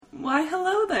Why,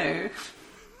 hello there.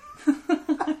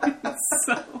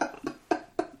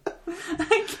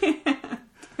 I can't.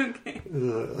 Okay.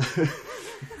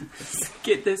 Let's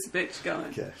get this bitch going.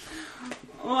 Okay.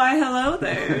 Why, hello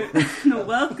there.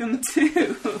 Welcome to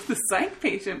the Psych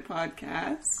Patient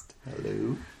Podcast.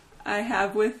 Hello. I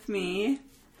have with me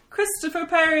Christopher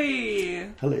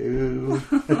Perry. Hello.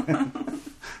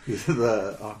 These are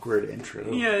the awkward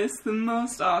intro. Yes, the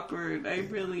most awkward. I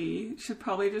really should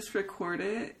probably just record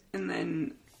it and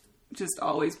then just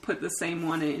always put the same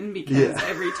one in because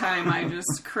every time I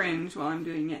just cringe while I'm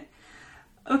doing it.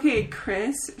 Okay,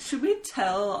 Chris, should we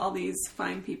tell all these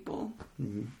fine people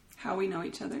how we know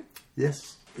each other?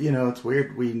 Yes. You know, it's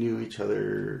weird. We knew each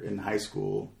other in high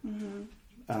school.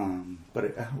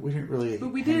 But we didn't really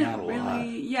hang out a lot.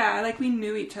 Yeah, like we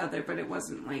knew each other, but it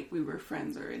wasn't like we were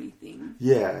friends or anything.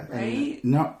 Yeah. Right?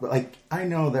 Not, like, I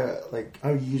know that, like,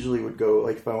 I usually would go,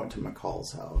 like, if I went to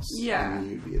McCall's house. Yeah.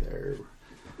 And you'd be there.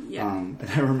 Yeah. And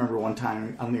I remember one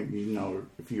time, I don't even know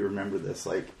if you remember this,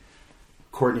 like,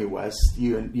 Courtney West,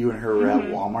 you and her were at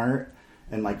Walmart,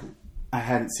 and, like, I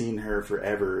hadn't seen her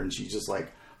forever, and she just,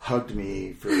 like, hugged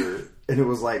me and it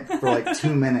was like for like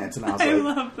 2 minutes, and I was like, I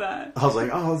love that. I was like,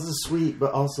 oh, this is sweet,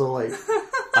 but also like,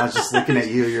 I was just looking at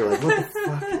you. You're like, what the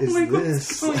fuck is like,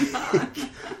 this? What's going on?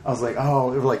 I was like,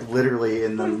 oh, it was like literally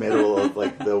in the middle of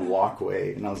like the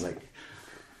walkway, and I was like,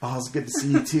 oh, it's good to see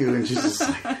you too. And she's just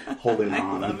like holding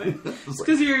on. I love it. It's like,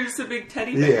 because you're just a big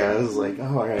teddy bear. Yeah, I was like,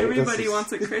 oh, all right. Everybody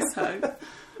wants a Chris hug.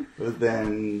 But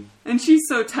then, and she's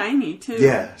so tiny too.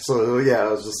 Yeah. So yeah,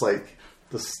 I was just like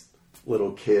this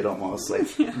little kid almost like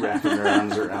wrapping her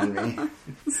arms around me.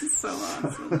 This is so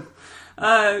awesome.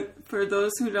 For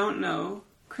those who don't know,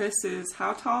 Chris is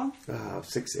how tall?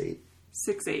 6'8".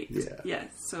 6'8". Yeah. Yes.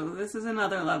 So this is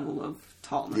another level of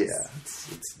tallness. Yeah.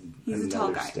 It's He's a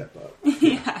tall guy. Step up.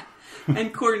 Yeah.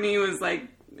 And Courtney was like,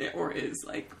 or is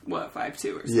like, what, 5'2" or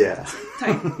something. Yeah.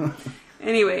 Tight.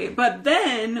 Anyway, but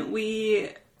then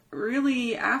we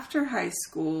really, after high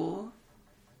school,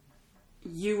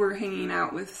 you were hanging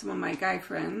out with some of my guy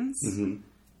friends. Mm-hmm.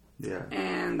 Yeah.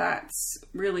 And that's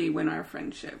really when our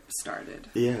friendship started.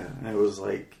 Yeah. It was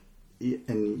like,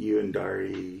 and you and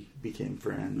Dari became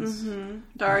friends. Mm-hmm.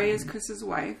 Dari is Chris's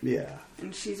wife. Yeah.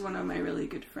 And she's one of my really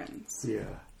good friends.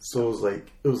 Yeah. So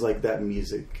it was like that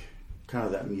music, kind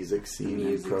of that music scene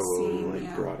in Provo,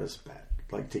 brought us back,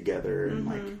 like, together, and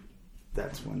like,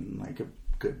 that's when like a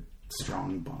good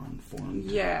strong bond formed.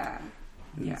 Yeah.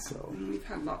 And yeah. And we've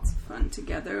had lots of fun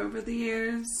together over the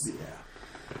years. Yeah.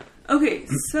 Okay,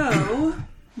 so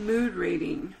mood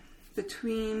rating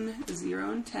between 0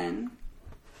 and 10.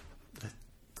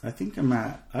 I think I'm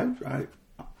at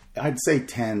I'd say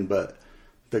 10, but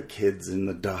the kids and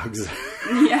the dogs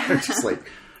are just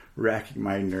like racking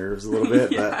my nerves a little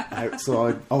bit. But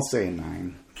I'll say a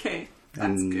 9. Okay,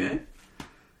 that's good.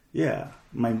 Yeah,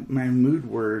 my mood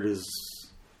word is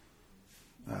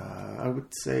I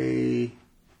would say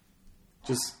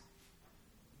just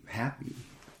happy.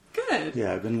 Good.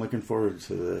 Yeah, I've been looking forward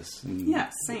to this. And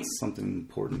same. It's something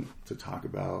important to talk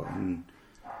about, and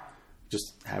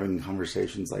just having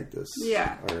conversations like this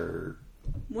are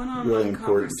one-on-one really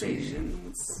important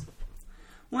conversations. To me.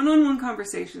 One-on-one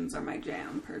conversations are my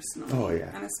jam, personally. Oh, yeah.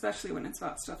 And especially when it's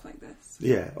about stuff like this.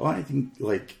 Yeah, well, I think,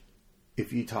 like,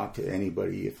 if you talk to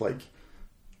anybody, if, like,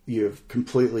 you have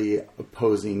completely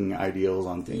opposing ideals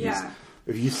on things. Yeah.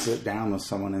 If you sit down with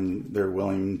someone and they're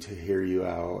willing to hear you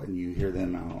out and you hear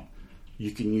them out,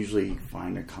 you can usually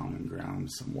find a common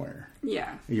ground somewhere.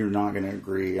 Yeah. You're not going to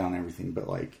agree on everything, but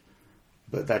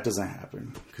that doesn't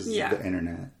happen because of the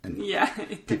internet. And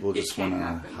people just want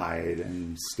to hide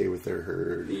and stay with their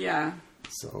herd. Yeah.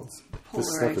 So this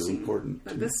stuff is important.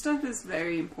 But this stuff is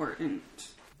very important.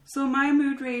 So my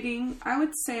mood rating, I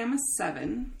would say I'm a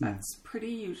 7. That's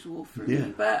pretty usual for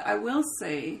me. But I will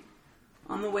say,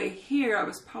 on the way here, I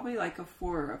was probably like a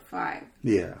 4 or a 5.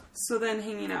 Yeah. So then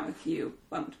hanging out with you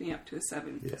bumped me up to a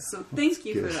 7. Yeah. So thank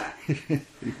you for that.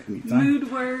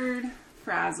 Mood word,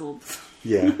 frazzled.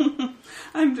 Yeah.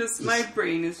 My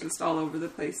brain is just all over the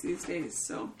place these days,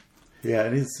 so. Yeah,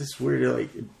 and it's just weird, like,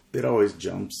 it always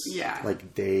jumps. Yeah.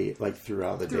 Like,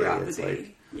 throughout the day. It's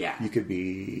like, you could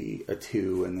be a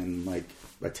 2 and then like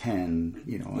a 10,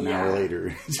 an hour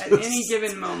later. At any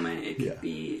given moment, it could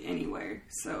be anywhere.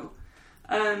 So,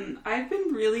 I've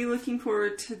been really looking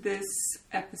forward to this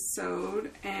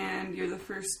episode, and you're the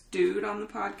first dude on the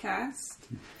podcast.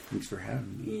 Thanks for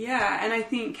having me. Yeah, and I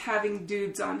think having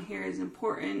dudes on here is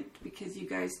important because you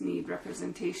guys need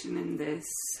representation in this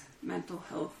mental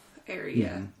health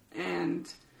area. And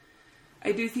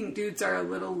I do think dudes are a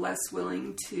little less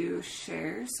willing to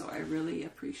share, so I really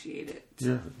appreciate it.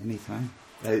 Yeah, anytime.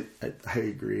 I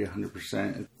agree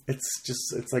 100%.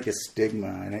 It's like a stigma,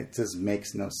 and it just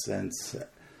makes no sense.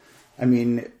 I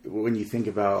mean, when you think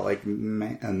about like a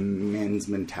men's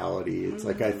mentality, it's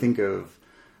like I think of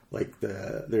like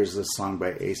there's a song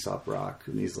by Aesop Rock,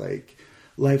 and he's like,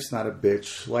 life's not a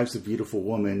bitch. Life's a beautiful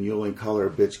woman. You only call her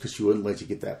a bitch because she wouldn't let you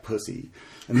get that pussy.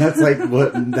 And that's like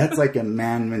that's like a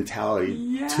man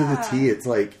mentality to the T. It's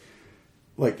like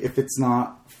if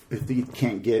you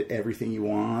can't get everything you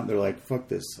want, they're like, fuck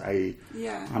this. I'm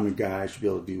a guy. I should be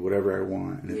able to do whatever I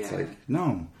want. And it's like,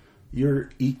 no,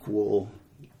 you're equal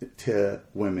to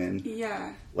women.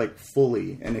 Yeah. Like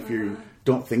fully. And if you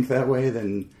don't think that way,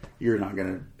 then you're not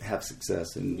going to have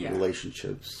success in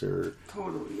relationships or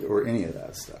any of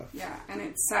that stuff. Yeah, and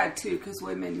it's sad too because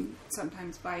women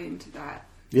sometimes buy into that.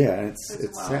 Yeah,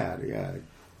 it's sad. Yeah.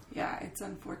 Yeah, it's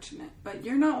unfortunate, but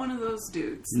you're not one of those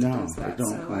dudes that does that,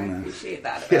 I appreciate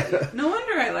that about you. No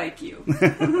wonder I like you.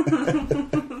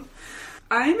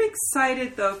 I'm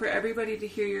excited though for everybody to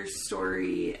hear your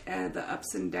story and the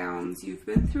ups and downs. You've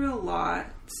been through a lot.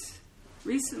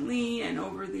 Recently and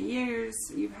over the years,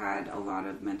 you've had a lot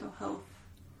of mental health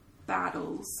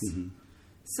battles. Mm-hmm.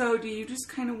 So do you just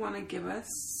kind of want to give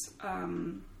us a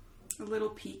little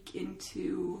peek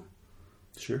into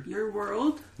your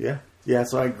world? Yeah. Yeah,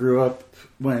 so I grew up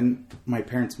when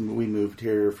we moved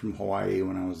here from Hawaii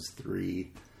when I was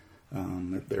 3.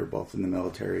 They were both in the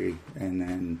military. And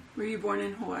then... Were you born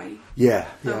in Hawaii? Yeah.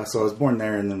 Yeah, so I was born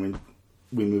there, and then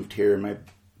we moved here, and my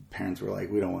parents were like,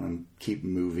 we don't want to keep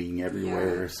moving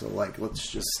everywhere, so like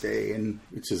let's just stay. And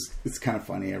it's kind of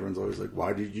funny, everyone's always like,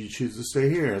 why did you choose to stay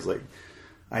here? I was like,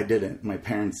 I didn't, my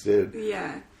parents did.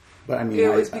 But I mean,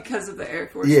 it was because of the Air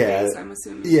Force base, I'm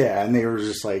assuming. Yeah, and they were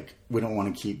just like, we don't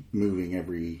want to keep moving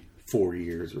every 4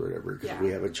 years or whatever because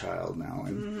we have a child now.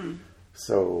 And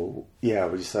so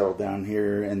we settled down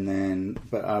here, and then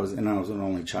I was an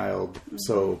only child.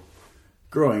 So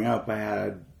growing up,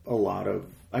 I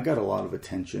got a lot of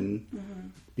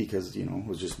attention because, it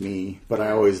was just me. But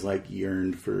I always like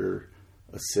yearned for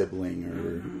a sibling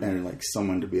and like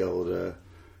someone to be able to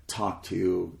talk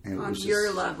to. And on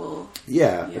your level.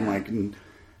 Yeah. And like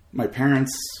my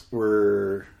parents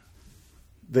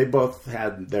they both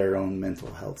had their own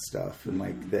mental health stuff and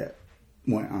like that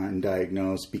went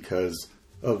undiagnosed because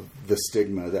of the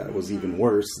stigma that was even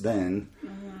worse then.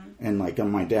 And like on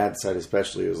my dad's side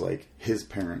especially, it was like his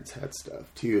parents had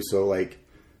stuff too. So like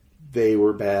they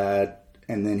were bad,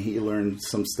 and then he learned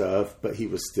some stuff, but he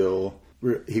was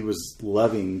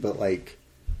loving, but like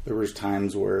there was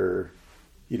times where,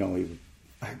 when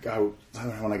I got a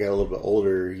little bit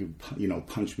older, he,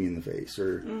 punched me in the face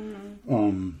or,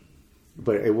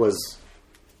 but it was,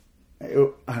 I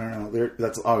don't know,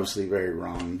 that's obviously very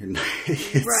wrong. And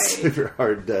it's super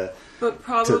hard to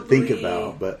think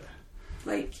about, but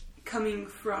like coming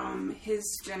from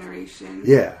his generation.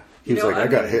 Yeah. He was like, I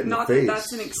got hit in the face. Not that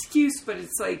that's an excuse, but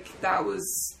it's like, that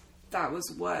was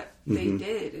what they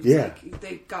did. It was like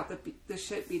they got the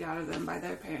shit beat out of them by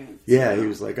their parents. Yeah, he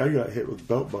was like, I got hit with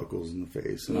belt buckles in the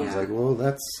face. And I was like, well,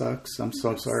 that sucks. I'm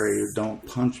so sorry. Don't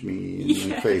punch me in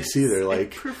the face either.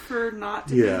 Like, I prefer not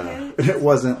to be hit. And it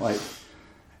wasn't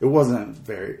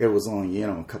only,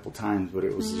 a couple times, but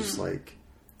it was just like,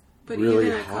 but really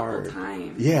even a hard. Couple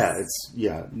times. Yeah, it's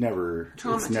never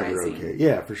okay.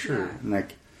 Yeah, for sure. Yeah. And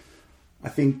like, I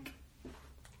think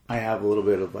I have a little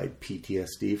bit of like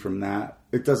PTSD from that.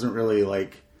 It doesn't really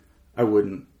I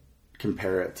wouldn't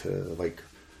compare it to like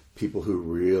people who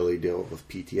really deal with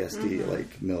PTSD,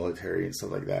 like military and stuff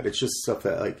like that. It's just stuff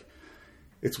that like,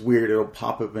 it's weird. It'll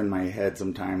pop up in my head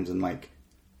sometimes and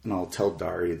I'll tell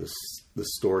Dari the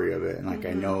story of it. And like,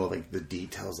 I know like the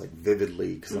details like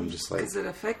vividly because I'm just like, because it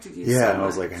affected you. Yeah. So and I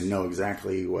was like, I know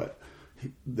exactly what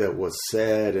that was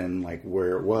said and like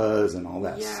where it was and all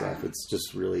that stuff. It's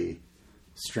just really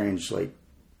strange. Like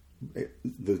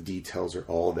the details are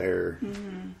all there.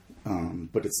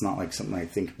 But it's not like something I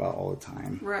think about all the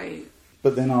time. Right.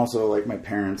 But then also like my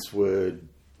parents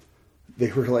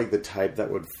they were like the type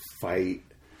that would fight.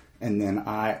 And then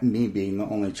me being the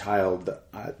only child,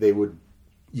 they would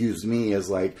use me as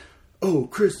like, oh,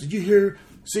 Chris, did you hear?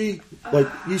 See, like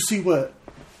you see what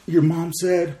your mom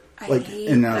said? Like,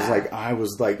 and I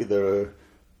was like the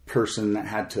person that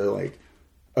had to like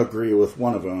agree with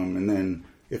one of them, and then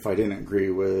if I didn't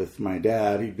agree with my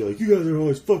dad, he'd be like, "You guys are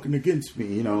always fucking against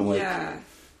me," like. Yeah.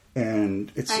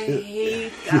 And I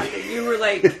hate that you were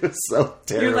like so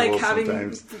terrible. You're like having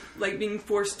sometimes. Like being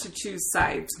forced to choose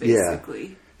sides,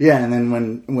 basically. Yeah, and then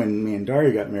when me and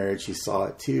Dari got married, she saw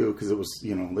it too because it was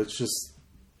it's just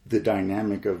the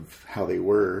dynamic of how they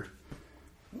were,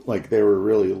 like they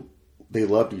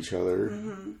loved each other.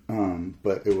 Mm-hmm.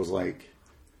 But it was like,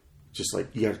 just like,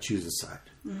 you got to choose a side.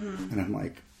 Mm-hmm. And I'm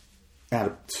like, at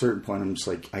a certain point, I'm just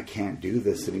like, I can't do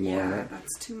this anymore. Yeah,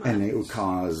 that's too much. And it would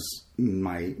cause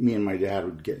me and my dad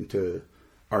would get into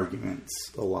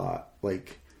arguments a lot.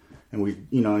 Like, and we,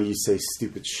 you say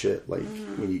stupid shit, like,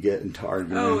 when you get into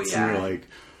arguments, and you're like,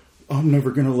 I'm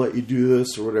never going to let you do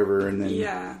this or whatever. And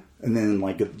then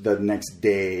like the next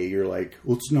day you're like,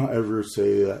 let's not ever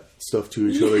say that stuff to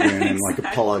each other again and like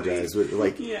apologize. But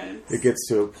like, it gets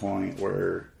to a point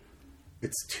where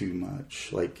it's too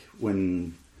much. Like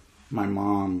when my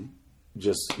mom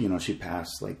just, she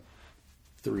passed like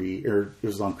it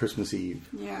was on Christmas Eve.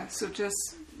 Yeah. So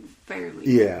just barely.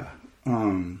 Yeah.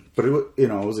 But it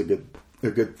was a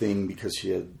good thing because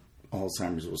she had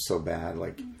Alzheimer's. Was so bad.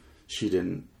 Like she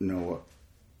didn't know what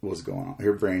was going on.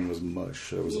 Her brain was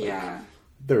mush. It was like,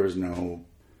 there was no,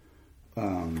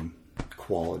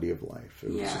 quality of life.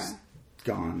 It was just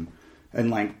gone.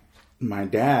 And like, my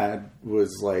dad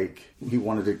was like, he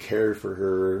wanted to care for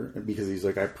her because he's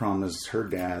like, I promised her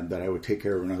dad that I would take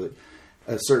care of her. And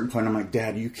at a certain point, I'm like,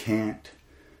 Dad, you can't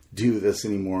do this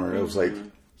anymore. Mm-hmm. It was like,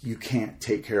 you can't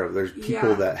take care of. There's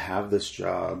people that have this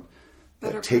job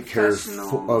that take care of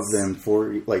them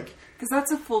for like, because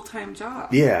that's a full-time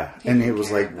job. Yeah, and it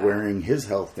was like wearing his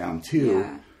health down too.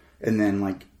 Yeah. And then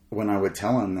like when I would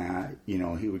tell him that,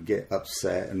 he would get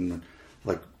upset and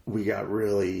like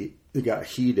it got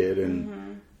heated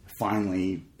and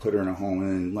finally put her in a home,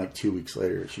 and then like 2 weeks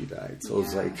later she died. So it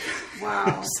was like, wow,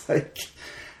 it was like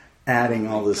adding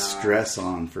all this stress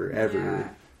on forever. Yeah.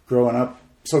 Growing up,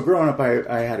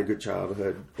 I had a good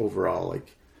childhood overall.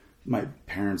 Like my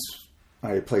parents,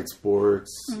 I played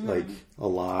sports like a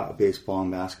lot, baseball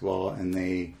and basketball, and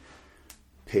they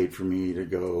paid for me to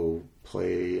go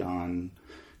play on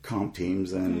comp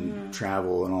teams and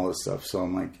travel and all this stuff. So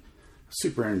I'm like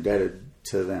super indebted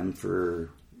to them for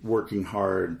working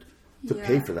hard to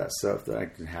pay for that stuff, that I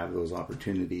could have those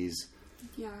opportunities.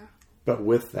 Yeah. But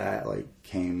with that, like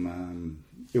came,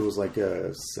 it was like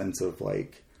a sense of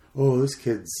like, oh, this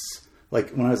kid's like,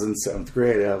 when I was in 7th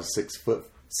grade, I was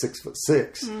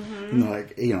 6'6", and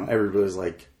like, everybody's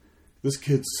like, this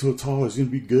kid's so tall, he's gonna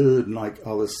be good, and like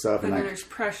all this stuff. And then there's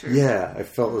pressure. Yeah, I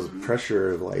felt this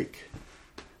pressure of like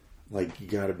you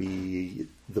gotta be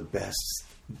the best,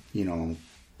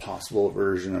 possible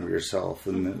version of yourself.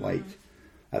 And then like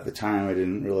at the time I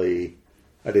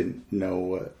didn't know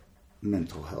what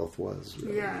mental health was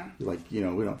really. Yeah. Like, we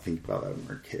don't think about that when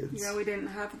we're kids. Yeah, we didn't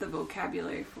have the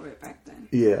vocabulary for it back then.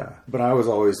 Yeah. But I was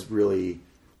always really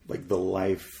like the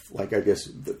life, like I guess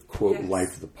the quote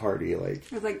life of the party, like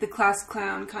it was like the class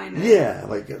clown kind of. Yeah,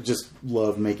 like I just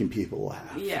love making people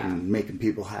laugh and making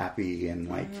people happy, and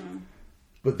like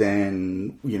but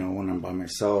then, when I'm by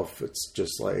myself, it's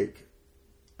just like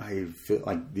I feel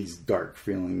like these dark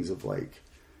feelings of like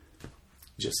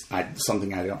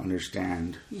something I don't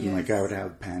understand. Yes. And like I would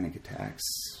have panic attacks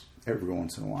every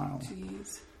once in a while.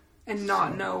 Jeez. And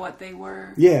not know what they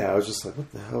were. Yeah, I was just like,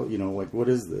 what the hell? Like, what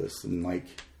is this? And like...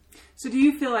 So do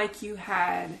you feel like you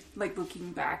had, like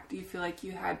looking back, do you feel like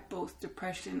you had both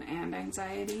depression and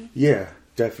anxiety? Yeah,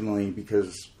 definitely,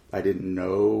 because I didn't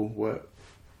know what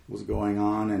was going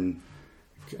on, and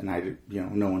I,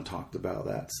 no one talked about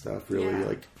that stuff really. Yeah.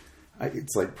 Like,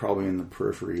 it's like probably in the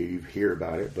periphery you hear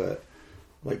about it, but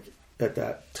like at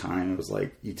that time it was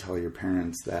like you tell your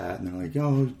parents that, and they're like,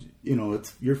 oh,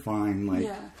 you're fine. Like,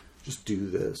 just do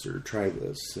this or try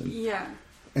this,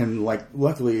 and like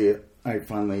luckily I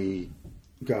finally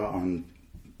got on.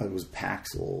 It was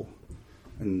Paxil,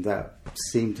 and that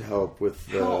seemed to help with.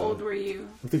 How old were you?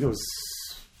 I think I was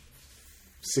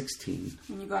 16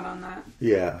 when you got on that.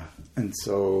 Yeah, and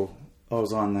so I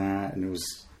was on that, and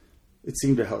it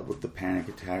seemed to help with the panic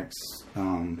attacks.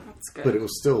 That's good. But it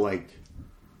was still like,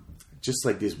 just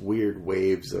like these weird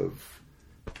waves of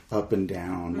up and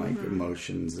down, like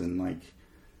emotions, and like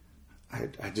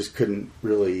I just couldn't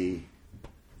really,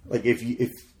 like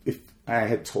if I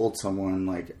had told someone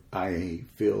like I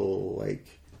feel like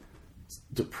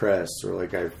depressed, or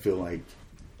like I feel like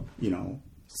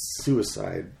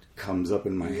suicide comes up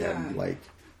in my head, like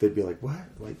they'd be like, what?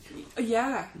 Like,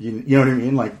 yeah, you know what I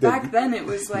mean? Like back then it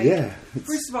was like,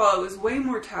 first of all, it was way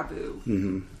more taboo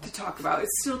to talk about.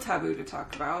 It's still taboo to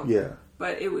talk about. Yeah.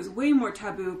 But it was way more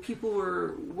taboo. People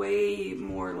were way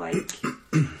more like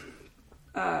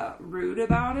rude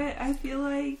about it, I feel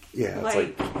like. Yeah.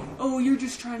 Like, oh, you're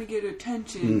just trying to get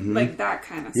attention. Like that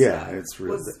kind of stuff. Yeah, it's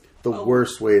really the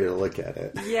worst way to look at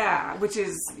it. Yeah, which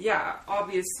is,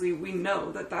 obviously we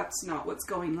know that that's not what's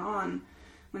going on.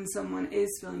 when someone is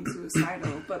feeling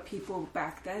suicidal. But people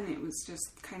back then, it was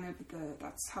just kind of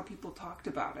that's how people talked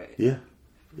about it. Yeah.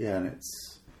 Yeah, and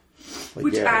it's... Like,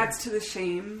 which adds to the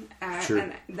shame sure.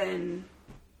 and then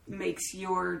makes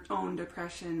your own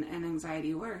depression and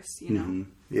anxiety worse, you know?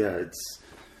 Mm-hmm. Yeah,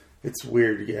 it's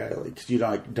weird, yeah, like, 'cause you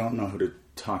don't know who to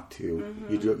talk to.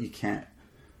 You can't,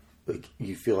 like,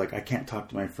 you feel like, I can't talk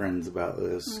to my friends about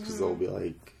this, because they'll be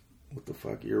like, what the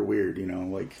fuck, you're weird, you know,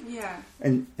 like... Yeah.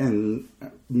 And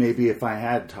maybe if I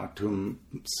had talked to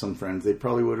some friends, they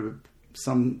probably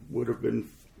some would have been,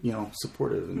 you know,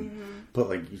 supportive, and but,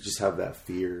 like, you just have that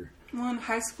fear. Well, and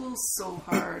high school's so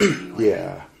hard anyway.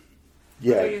 Yeah.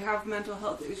 Whether you have mental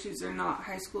health issues or not,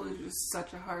 high school is just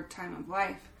such a hard time of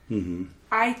life. Mm-hmm.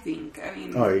 I think. I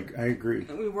mean... Oh, I agree.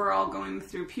 We were all going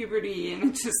through puberty, and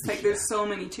it's just like there's so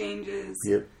many changes.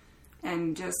 Yep.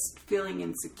 And just feeling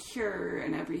insecure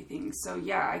and everything. So,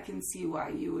 yeah, I can see why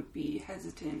you would be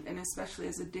hesitant, and especially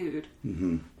as a dude,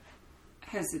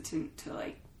 hesitant to,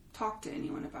 like, talk to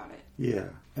anyone about it. Yeah.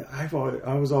 I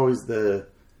was always the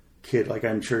kid, like,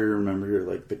 I'm sure you remember,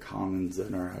 like, the commons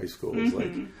in our high schools.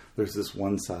 Like, there's this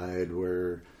one side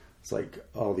where it's, like,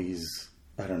 all these,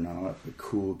 I don't know,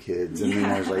 cool kids. And then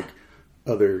there's, like,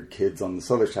 other kids on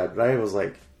this other side. But I was,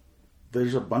 like,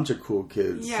 there's a bunch of cool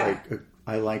kids. Yeah. Like,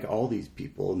 I like all these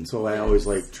people. And so I always,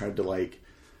 like, tried to, like,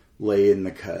 lay in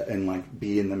the cut and, like,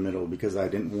 be in the middle, because I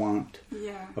didn't want...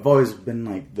 Yeah. I've always been,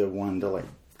 like, the one to, like,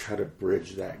 try to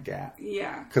bridge that gap.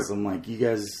 Yeah. Because I'm like, you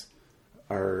guys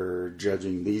are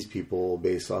judging these people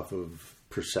based off of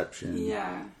perception.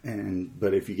 Yeah.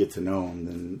 But if you get to know them,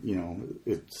 then, you know,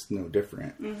 it's no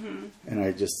different. Mm-hmm. And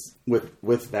I just,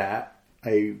 with that,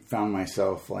 I found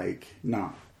myself, like,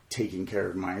 not taking care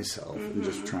of myself and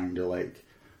just trying to, like,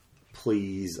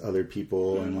 please other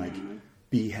people and, like,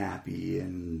 be happy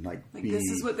and, like be... this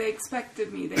is what they expect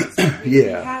of me. They expect me to be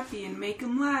happy and make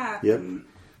them laugh and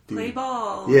play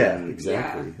ball. Yeah, and,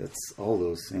 exactly. Yeah. That's all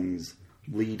those things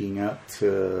leading up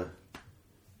to...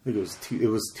 I think it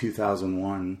was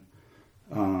 2001.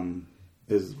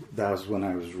 That was when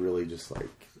I was really just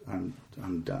like, I'm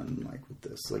done, like, with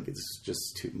this. Like, it's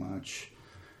just too much.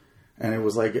 And it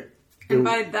was like... And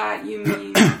by that, you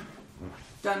mean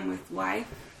done with life?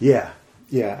 Yeah.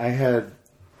 Yeah, I had...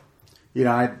 You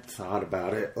know, I'd thought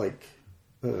about it, like,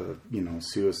 you know,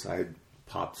 suicide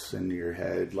pops into your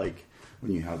head, like,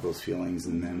 when you have those feelings,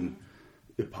 and then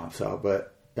it pops out.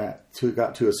 But it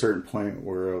got to a certain point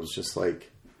where I was just like,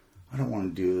 I don't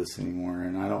want to do this anymore.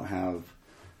 And I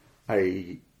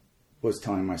was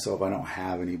telling myself I don't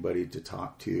have anybody to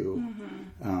talk to.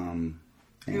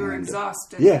 You were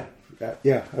exhausted. Yeah.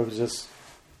 Yeah. It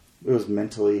was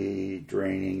mentally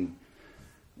draining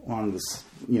on this,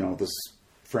 you know, this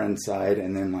friend side,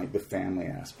 and then, like, the family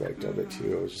aspect of it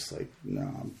too. I was just like,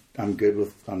 no, I'm good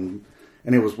with, and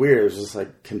it was weird. It was just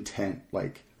like content,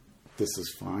 like, this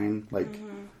is fine. Like,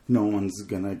 no one's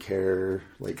gonna care.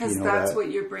 Like, because, you know, that's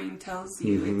what your brain tells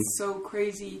you. It's so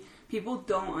crazy. People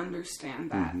don't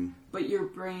understand that, but your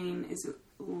brain is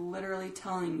literally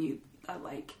telling you that,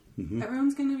 like,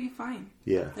 everyone's gonna be fine.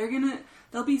 Yeah,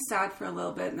 they'll be sad for a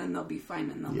little bit, and then they'll be fine,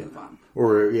 and they'll move on.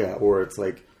 Or it's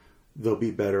like, they'll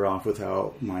be better off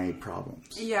without my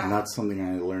problems. Yeah. And that's something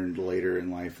I learned later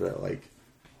in life, that, like,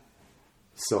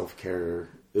 self-care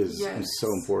is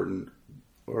so important,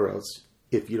 or else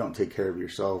if you don't take care of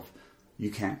yourself,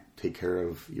 you can't take care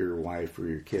of your wife or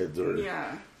your kids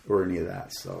or any of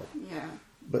that. So,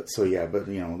 but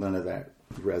you know, none of that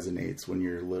resonates when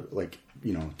you're like,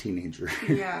 you know, teenager.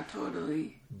 Yeah,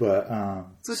 totally. But,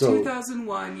 so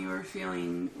 2001, you were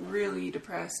feeling really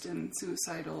depressed and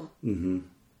suicidal. Mm-hmm.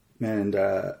 And,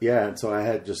 and so I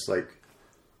had just, like,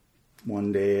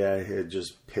 one day I had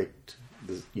just picked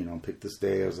this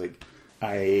day. I was like,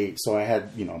 I had,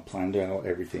 you know, planned out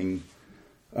everything.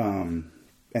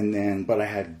 But I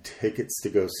had tickets to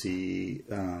go see,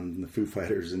 the Foo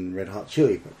Fighters and Red Hot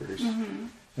Chili Peppers.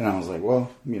 And I was like, well,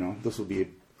 you know, this will be a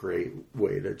great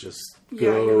way to just go.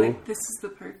 Yeah, you're like, this is the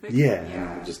perfect.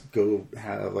 Yeah. Just go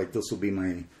have, like, this will be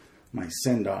my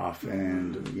send off,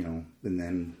 and, you know, and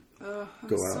then... I'm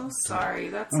so sorry.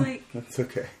 That's that's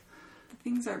okay. The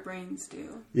things our brains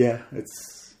do. Yeah, it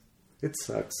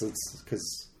sucks. It's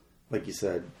because, like you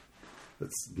said,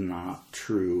 it's not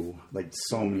true. Like,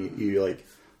 so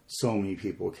many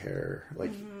people care. Like,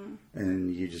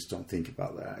 and you just don't think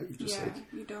about that. You just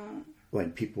you don't.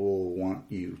 Like, people want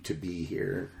you to be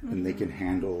here, and they can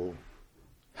handle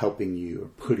helping you or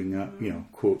putting up, you know,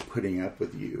 quote, putting up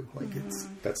with you. Like,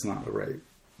 that's not the right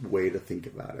way to think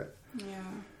about it.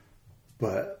 Yeah.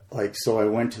 But, like, so I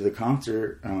went to the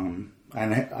concert, and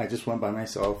I just went by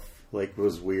myself. Like, it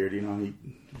was weird, you know,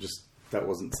 just that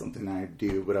wasn't something I'd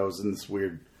do, but I was in this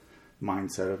weird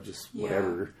mindset of just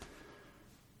whatever.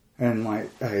 And like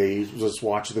I just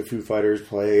watched the Foo Fighters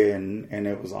play, and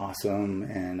it was awesome,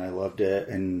 and I loved it.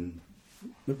 And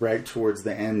right towards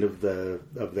the end of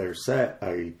their set,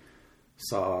 I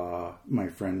saw my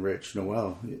friend Rich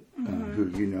Noel,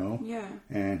 who you know,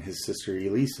 and his sister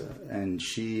Elisa, and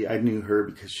I knew her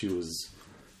because she was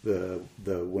the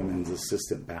women's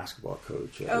assistant basketball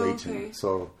coach at Layton. Okay.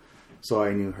 So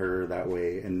I knew her that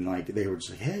way, and like they were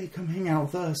just like, hey, come hang out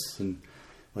with us, and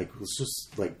like let's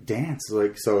just like dance,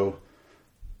 like so.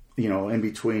 You know, in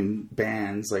between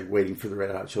bands, like waiting for the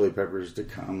Red Hot Chili Peppers to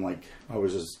come, like I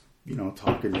was just, you know,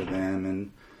 talking to them,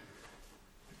 and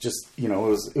just, you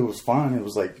know, it was fun. It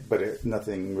was like, but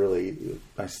nothing really.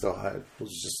 I still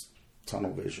was just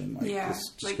tunnel vision. Like,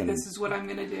 this is what I'm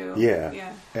gonna do.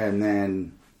 Yeah. And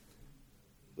then,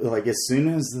 like as soon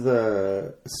as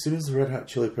the Red Hot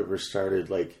Chili Peppers started,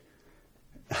 like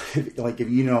if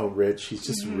you know Rich, he's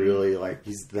just really like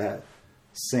he's that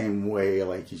same way.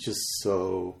 Like he's just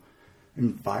so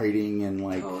inviting and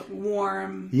like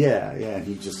warm. Yeah. And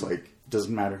he just like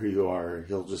doesn't matter who you are,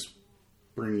 he'll just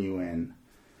bring you in.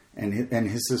 And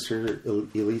his sister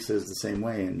Elisa is the same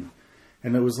way. And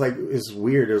it was like it's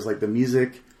weird. It was like the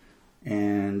music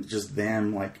and just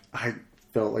them. Like I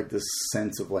felt like this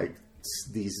sense of like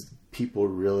these people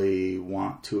really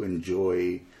want to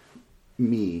enjoy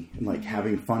me and like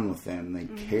having fun with them. They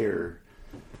care.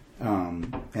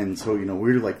 And so, you know,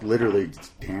 we were like literally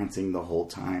just dancing the whole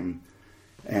time.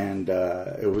 And,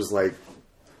 it was like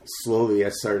slowly I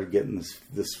started getting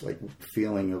this like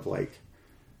feeling of like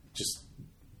just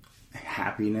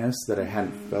happiness that I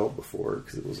hadn't felt before.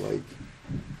 Cause it was like,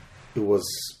 I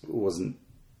didn't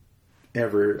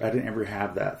ever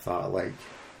have that thought. Like,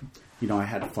 you know, I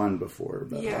had fun before,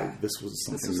 but like, this was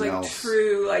something else. This was like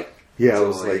true, like, joy. It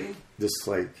was like this,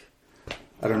 like,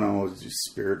 I don't know, it was just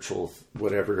spiritual,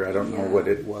 whatever. I don't know what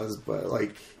it was, but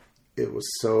like, it was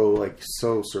so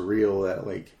surreal that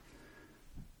like,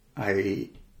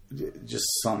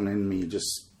 something in me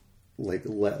just like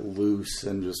let loose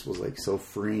and just was like so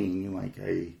freeing. Like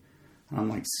I'm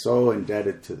like so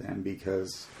indebted to them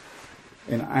because,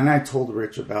 and I told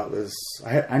Rich about this.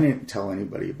 I didn't tell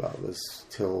anybody about this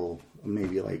till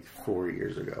maybe like 4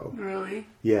 years ago. Really?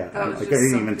 Yeah. Like I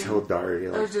didn't even tell Daria.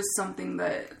 Like, that was just something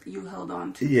that you held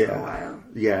on to for a while.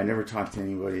 Yeah, I never talked to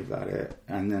anybody about it.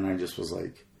 And then I just was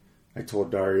like, I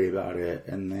told Daria about it.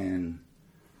 And then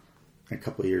a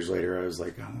couple of years later, I was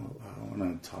like, I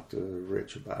want to talk to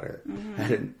Rich about it.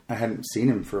 I hadn't seen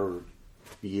him for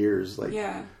years. Like,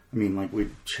 I mean, like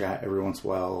we'd chat every once in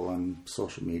a while on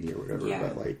social media or whatever.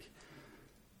 But like,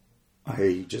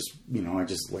 I just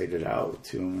laid it out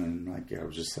to him, and like I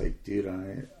was just like, dude,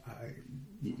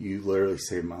 you literally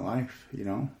saved my life, you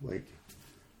know, like.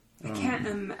 I can't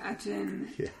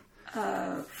imagine.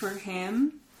 For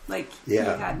him, like he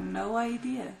had no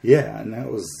idea. Yeah, and that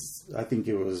was. I think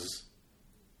it was.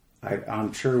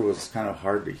 I'm sure it was kind of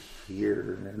hard to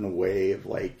hear in a way of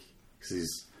like,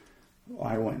 because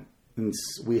I went and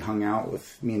me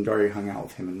and Daria hung out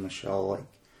with him and Michelle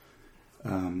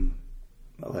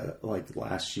like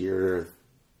last year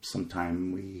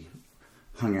sometime. We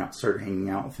started hanging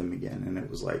out with him again, and it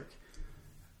was like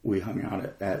we hung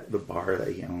out at the bar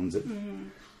that he owns it,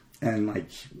 and like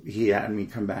he had me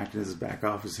come back to his back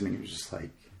office, and he was just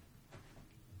like,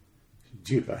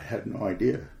 dude, I had no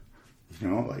idea. You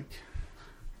know, like,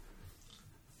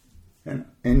 and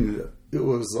it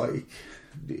was like,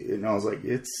 and I was like,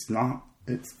 it's not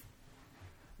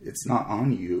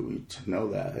on you to know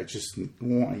that. I just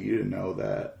want you to know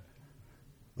that,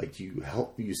 like, you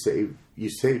saved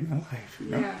my life. You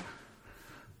know? Yeah.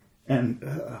 And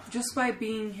just by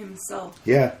being himself.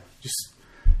 Yeah,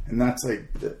 and that's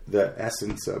like the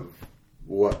essence of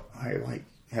what I like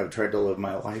have tried to live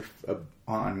my life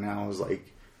on now is like.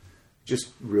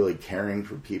 Just really caring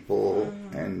for people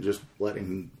and just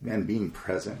letting and being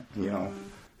present, you know.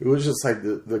 It was just like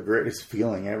the greatest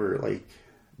feeling ever. Like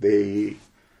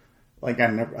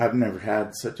I've never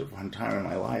had such a fun time in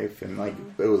my life, and like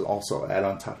it was also add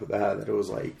on top of that it was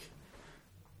like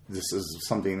this is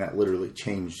something that literally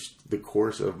changed the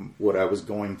course of what I was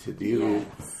going to do.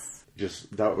 Yes.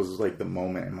 Just that was like the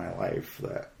moment in my life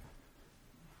that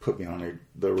put me on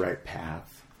the right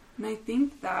path. And I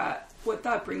think that what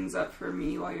that brings up for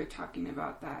me while you're talking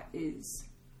about that is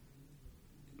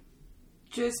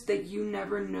just that you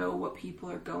never know what people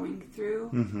are going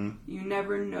through. You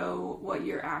never know what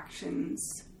your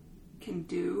actions can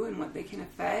do and what they can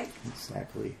affect.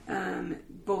 Exactly.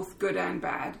 Both good and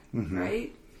bad,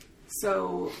 right?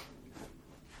 So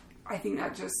I think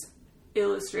that just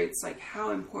illustrates like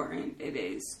how important it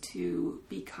is to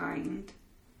be kind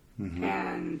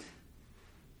and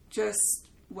just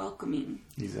welcoming.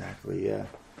 Exactly, yeah.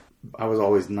 I was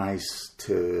always nice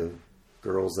to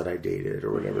girls that I dated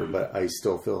or whatever, but I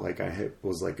still feel like I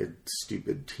was like a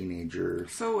stupid teenager.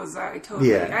 So was I,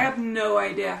 totally. Yeah. I have no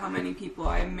idea how many people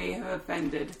I may have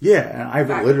offended. Yeah, and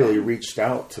I've literally reached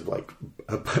out to like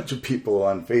a bunch of people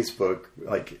on Facebook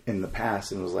like in the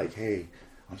past and was like, hey,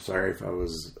 I'm sorry if I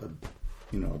was a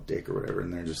dick or whatever,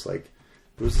 and they're just like,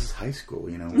 it was just high school,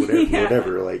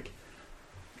 whatever, like,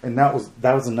 and that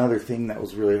was another thing that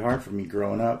was really hard for me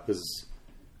growing up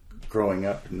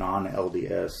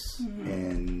non-LDS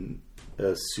in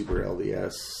a super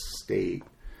LDS state,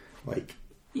 like,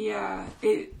 yeah,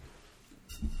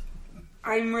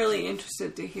 I'm really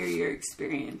interested to hear your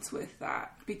experience with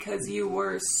that because you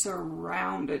were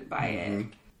surrounded by it.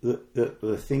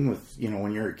 The thing with,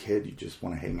 when you're a kid, you just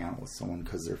want to hang out with someone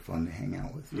because they're fun to hang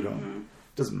out with. It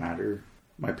doesn't matter.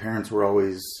 My parents were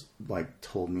always, like,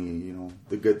 told me,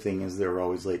 the good thing is they were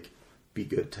always, like, be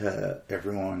good to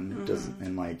everyone.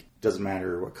 Doesn't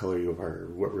matter what color you are, or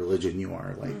what religion you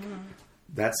are. Like,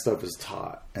 that stuff is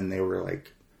taught. And they were,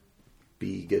 like,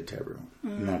 be good to everyone.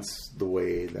 And that's the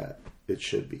way that it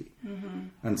should be.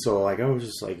 And so, like, I was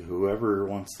just, like, whoever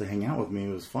wants to hang out with me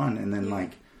was fun. And then,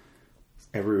 like,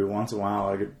 every once in a while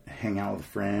I could hang out with a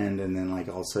friend, and then like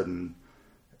all of a sudden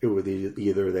it would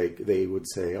either they would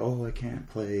say, oh, I can't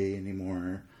play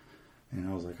anymore, and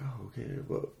I was like, oh, okay,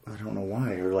 well, I don't know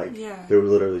why, or like they would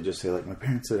literally just say like, my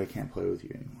parents said I can't play with you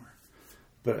anymore.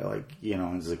 But like,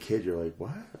 as a kid you're like,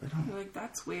 what? You're like,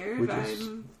 that's weird.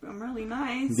 I'm really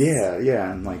nice.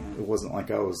 Yeah, and like it wasn't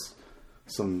like I was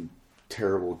some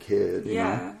terrible kid, you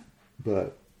know?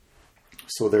 But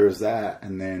so there was that,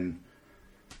 and then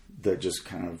that just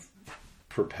kind of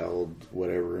propelled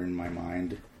whatever in my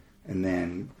mind. And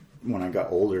then when I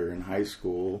got older in high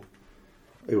school,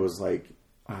 it was like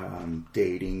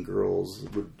dating girls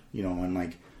would, and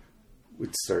like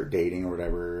would start dating or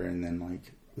whatever, and then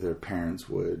like their parents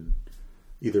would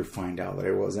either find out that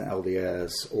I wasn't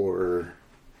LDS or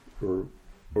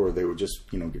they would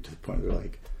just, get to the point where they're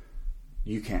like,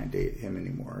 you can't date him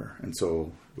anymore. And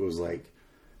so it was like,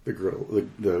 the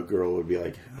girl would be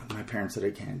like, my parents said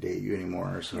I can't date you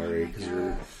anymore. Sorry,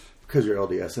 because you're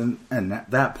LDS. And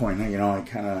at that point,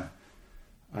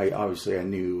 I obviously I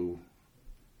knew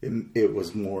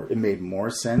it made more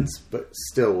sense, but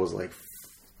still was like,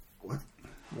 what?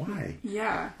 Why?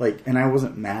 Yeah. Like, and I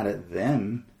wasn't mad at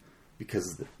them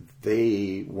because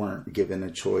they weren't given a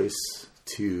choice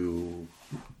to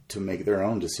make their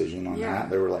own decision on that.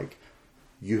 They were like,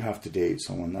 you have to date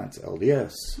someone that's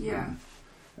LDS. Yeah.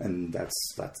 And that's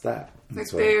that. Like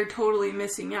so, they're totally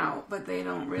missing out, but they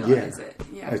don't realize it.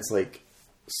 Yeah. It's like,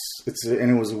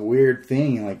 and it was a weird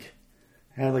thing. Like,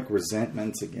 I had like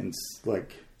resentments against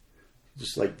like,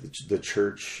 just like the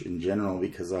church in general,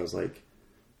 because I was like,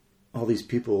 all these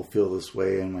people feel this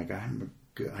way. And like,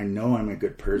 I know I'm a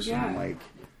good person. Yeah. Like,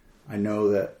 I know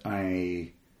that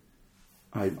I'm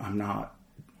not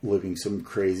living some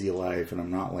crazy life, and I'm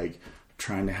not like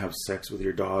trying to have sex with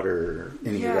your daughter or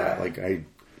any of that. Like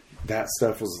that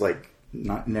stuff was like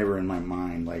never in my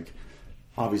mind. Like,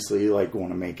 obviously, like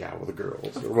want to make out with the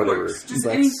girls or whatever. Just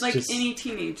any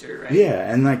teenager, right?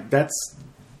 Yeah, and like that's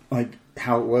like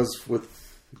how it was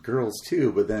with girls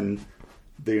too. But then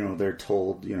they're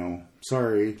told,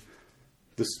 sorry,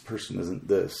 this person isn't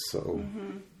this. So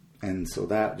and so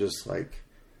that just like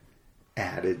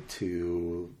added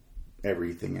to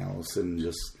everything else, and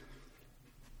just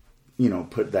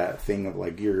put that thing of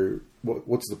like,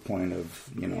 what's the point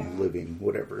of living,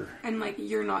 whatever, and like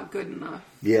you're not good enough.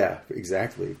 Yeah,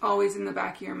 exactly. Always in the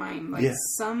back of your mind, like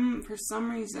for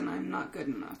some reason I'm not good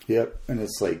enough. Yep, and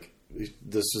it's like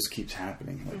this just keeps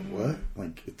happening. Like what?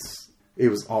 Like it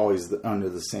was always under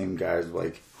the same guise,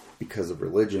 like because of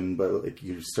religion, but like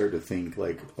you start to think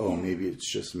like, oh, maybe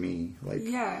it's just me. Like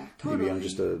totally. Maybe I'm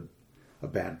just a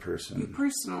bad person. You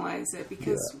personalize it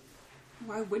because.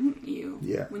 Why wouldn't you?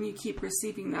 Yeah. When you keep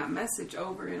receiving that message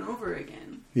over and over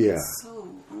again. Yeah.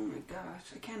 So, oh my gosh,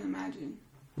 I can't imagine.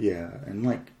 Yeah, and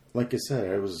like I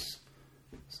said, I was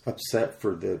upset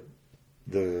for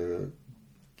the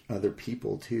other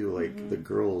people too, like the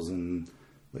girls and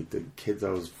like the kids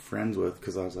I was friends with,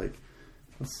 because I was like,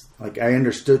 I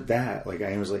understood that. Like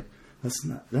I was like,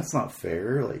 that's not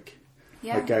fair. Like,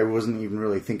 like I wasn't even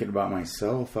really thinking about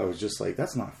myself. I was just like,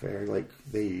 that's not fair. Like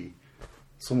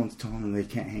someone's telling them they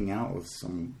can't hang out with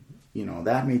some,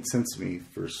 that made sense to me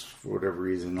for whatever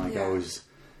reason. Like I always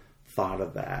thought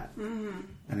of that. And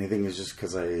I think it's just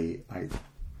because I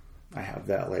have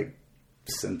that like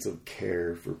sense of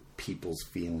care for people's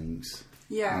feelings.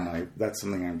 Yeah. And like, that's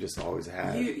something I've just always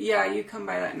had. You come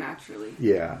by that naturally.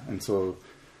 Yeah. And so,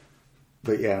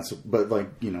 but like,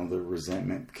 you know, the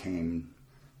resentment came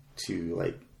to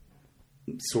like,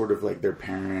 sort of like their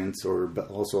parents but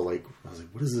also like, I was like,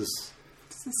 what is this?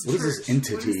 What is this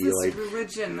entity? What is this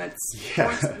religion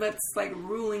that's like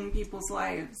ruling people's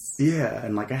lives? Yeah.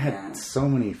 And like, I had so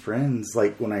many friends,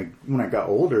 like when I got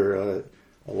older,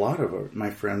 a lot of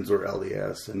my friends were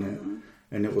LDS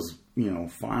and it was, you know,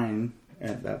 fine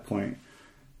at that point.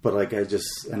 But like, I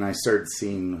started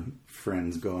seeing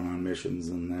friends going on missions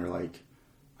and they're like,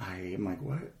 I'm like,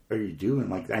 what are you doing?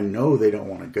 Like, I know they don't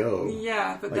want to go.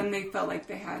 Yeah, but like, then they felt like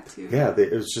they had to. Yeah,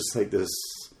 it was just like this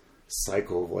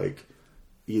cycle of like,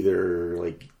 either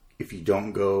like, if you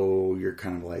don't go, you're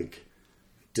kind of like,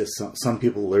 some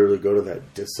people literally go to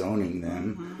that disowning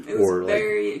them. Mm-hmm. It was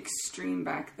very extreme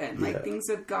back then. Like, things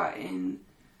have gotten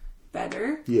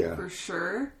better, for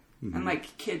sure. Mm-hmm. And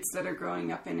like, kids that are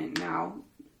growing up in it now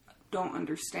don't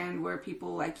understand where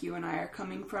people like you and I are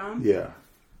coming from. Yeah.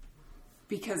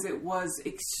 Because it was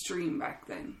extreme back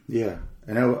then. Yeah.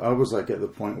 And I was like at the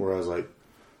point where I was like,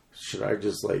 should I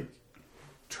just like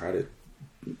try to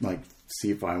like see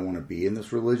if I want to be in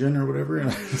this religion or whatever? And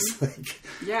I was like,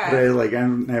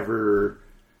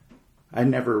 I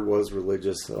never was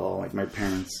religious at all. Like my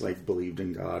parents like believed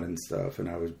in God and stuff.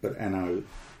 And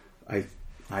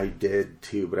I did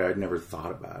too, but I had never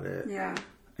thought about it. Yeah.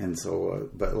 And so,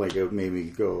 but like it made me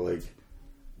go like,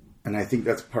 and I think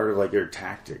that's part of like their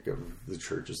tactic of the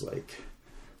church is like,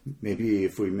 maybe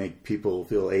if we make people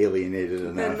feel alienated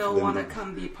enough, then they'll want to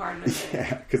come be part of it.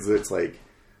 Yeah, because it's like,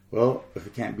 well, if you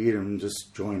can't beat them,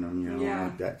 just join them, you know,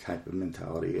 like that type of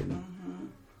mentality.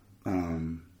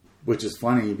 And which is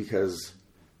funny because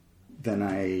then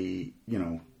I, you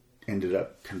know, ended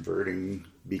up converting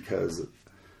because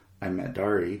I met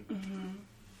Dari,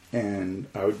 and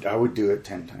I would do it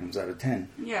 10 times out of 10.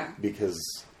 Yeah, because.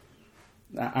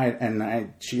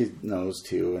 She knows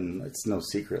too, and it's no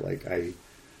secret. Like I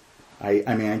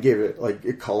mean, I gave it like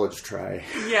a college try.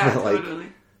 Yeah, but, like, totally.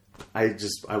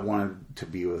 I wanted to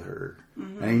be with her,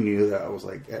 and I knew that I was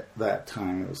like at that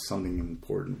time it was something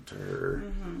important to her,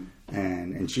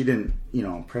 and she didn't, you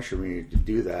know, pressure me to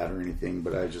do that or anything,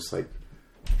 but I just like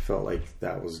felt like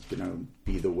that was gonna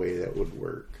be the way that would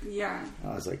work. Yeah,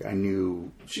 I was like, I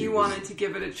knew you wanted to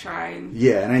give it a try, and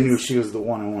I knew she was the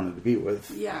one I wanted to be with.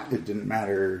 Yeah, it didn't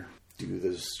matter. Do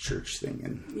this church thing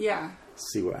and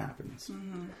see what happens.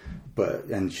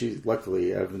 And she,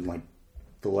 luckily, I've been like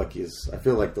the luckiest. I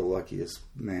feel like the luckiest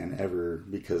man ever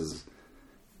because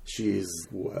she's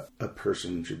what a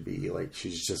person should be. Like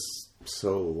she's just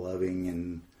so loving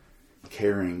and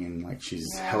caring, and like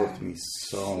she's helped me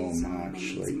so much.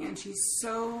 Amazing. Like, and she's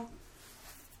so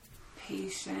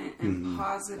patient and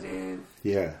positive.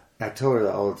 Yeah, I tell her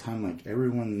that all the time. Like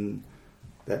everyone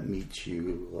that meets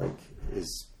you, like,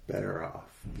 is better off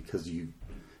because you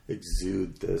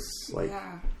exude this like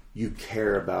you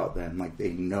care about them. Like they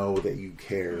know that you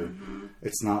care.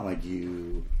 It's not like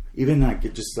you even like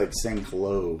just like saying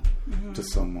hello to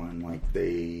someone. Like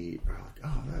they are like,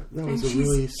 oh, that was a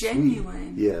really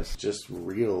genuine. Sweet. Yes, just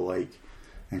real. Like,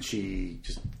 and she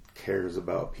just cares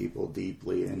about people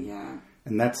deeply,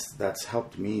 and that's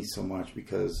helped me so much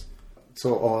because.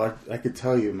 So I could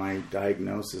tell you my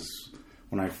diagnosis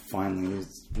when I finally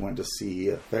went to see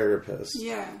a therapist.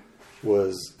 Yeah.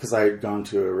 Was because I had gone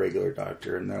to a regular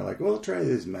doctor and they're like, well, try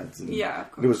these meds. And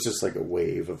of course. It was just like a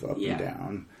wave of up and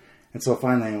down. And so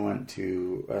finally I went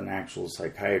to an actual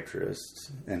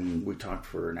psychiatrist and we talked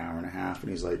for an hour and a half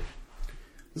and he's like,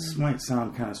 this might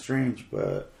sound kind of strange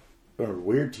or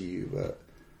weird to you, but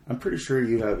I'm pretty sure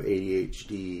you have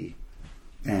ADHD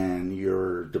and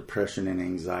your depression and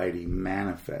anxiety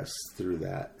manifests through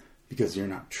that because you're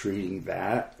not treating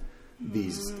that.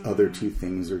 These other two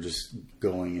things are just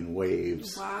going in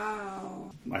waves.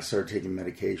 Wow. I started taking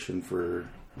medication for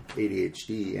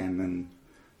ADHD and then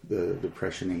the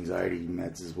depression, anxiety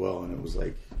meds as well. And it was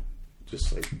like,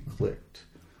 just like clicked.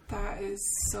 That is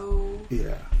so...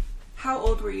 Yeah. How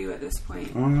old were you at this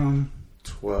point?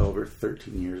 12 or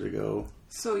 13 years ago.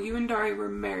 So you and Dari were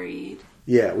married.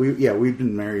 Yeah, we've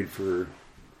been married for,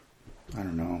 I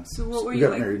don't know. So what were you, we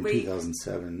got married in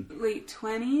 2007. Late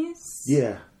 20s?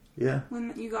 Yeah. Yeah.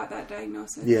 When you got that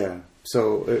diagnosis? Yeah.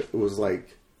 So it was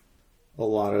like a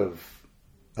lot of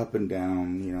up and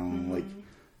down, you know, like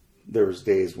there was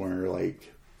days where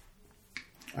like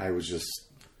I was just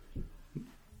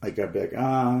like, I'd be like,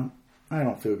 I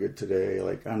don't feel good today.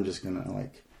 Like, I'm just going to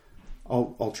like,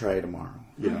 I'll try it tomorrow,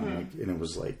 you know, like, and it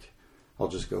was like, I'll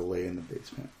just go lay in the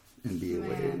basement and be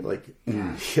away. Like,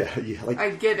 and, like,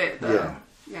 I get it though.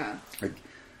 Yeah. Like,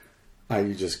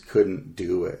 I just couldn't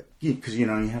do it. Because, you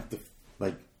have to,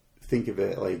 like, think of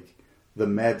it like the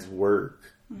meds work.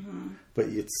 Mm-hmm. But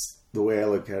it's, the way I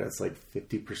look at it, it's like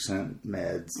 50%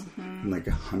 meds and like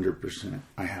 100%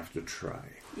 I have to try.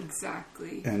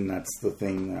 Exactly. And that's the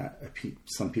thing that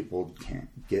some people can't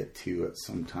get to it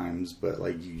sometimes. But,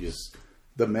 like,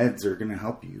 the meds are going to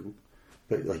help you.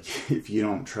 But, like, if you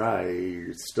don't try,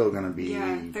 you're still going to be...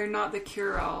 Yeah, they're not the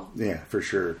cure-all. Yeah, for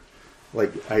sure.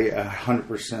 Like, I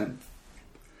 100%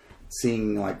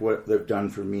 seeing, like, what they've done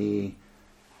for me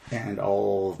and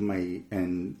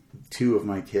and 2 of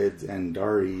my kids and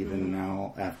Dari even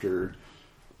now after,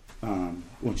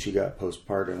 when she got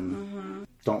postpartum,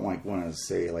 don't, like, want to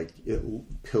say, like,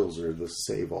 pills are the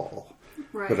save-all.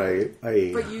 Right.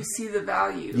 But you see the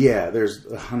value. Yeah, there's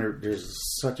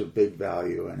such a big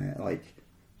value in it. Like,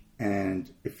 and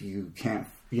if you can't,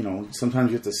 sometimes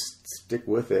you have to stick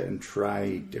with it and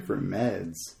try different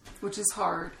meds. Which is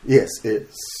hard. Yes,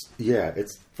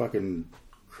 it's fucking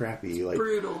crappy. Like,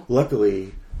 brutal.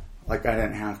 Luckily, like, I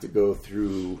didn't have to go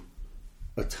through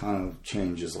a ton of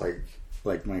changes.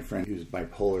 Like my friend who's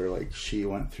bipolar, like, she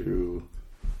went through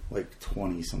like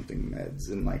 20 something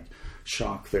meds and like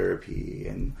shock therapy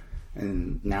and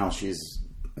now she's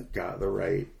got the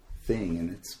right thing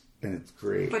and it's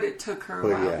great. But it took her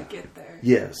a while to get there.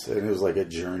 Yes, and it was like a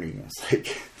journey. It's like,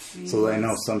 so I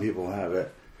know some people have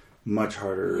it much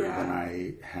harder than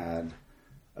I had.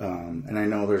 And I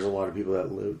know there's a lot of people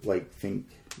that think,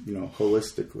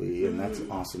 holistically, and that's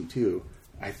awesome too.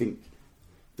 I think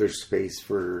there's space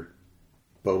for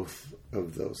both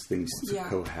of those things to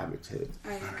cohabitate.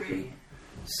 I agree.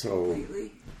 So,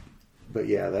 completely. But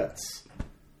yeah,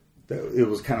 it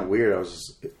was kind of weird.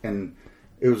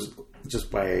 It was just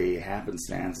by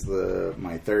happenstance.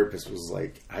 My therapist was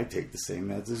like, I take the same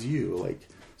meds as you. Like,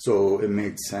 so it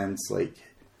made sense. Like,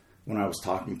 when I was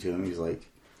talking to him, he's like,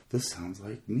 this sounds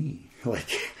like me.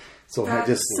 Like, so I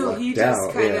just lucked out. So he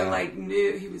just kind of like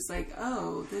knew. He was like,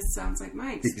 oh, this sounds like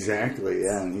my experience. Exactly,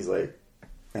 yeah. And he's like,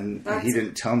 and he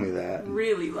didn't tell me that.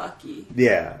 Really lucky.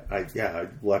 Yeah, I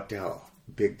lucked out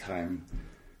big time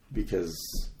because,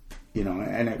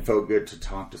 and it felt good to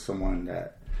talk to someone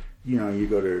that, you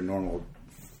go to a normal,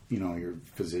 your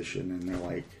physician and they're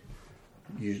like,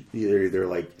 either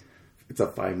like, it's a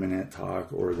 5-minute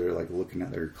talk or they're like looking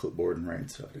at their clipboard and writing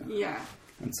stuff down. Yeah.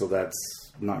 And so that's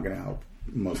not going to help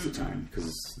most of the time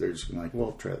because they're just going to like,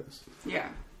 well, try this. Yeah.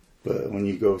 But when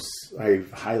you go, I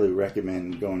highly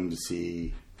recommend going to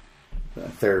see a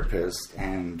therapist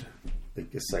and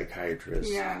like a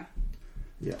psychiatrist. Yeah.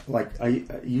 Yeah. Like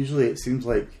usually it seems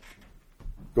like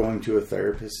going to a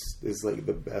therapist is like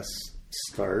the best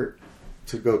start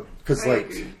to go. Because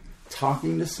like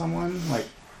talking to someone, like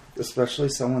especially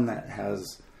someone that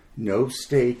has no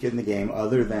stake in the game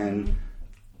other than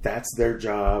that's their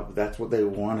job, that's what they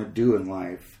want to do in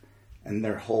life. And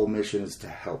their whole mission is to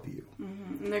help you.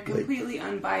 Mm-hmm. And they're completely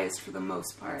unbiased for the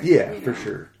most part. Yeah, for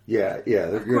sure. Yeah.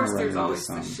 Of course, there's always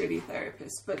the shitty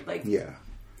therapist, but like,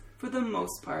 for the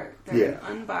most part, they're an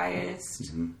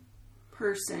unbiased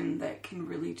person that can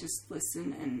really just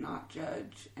listen and not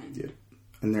judge.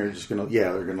 And they're just gonna,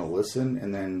 they're gonna listen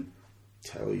and then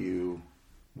tell you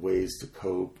ways to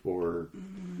cope or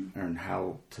and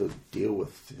how to deal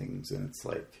with things. And it's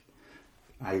like,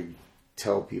 I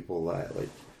tell people that like.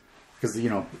 Because,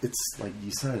 it's like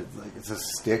you said, like it's a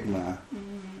stigma.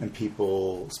 And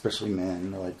people, especially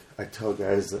men, like I tell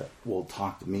guys that will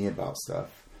talk to me about stuff,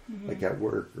 like at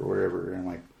work or whatever, and I'm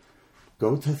like,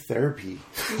 go to therapy.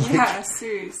 Yeah,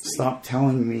 seriously. Stop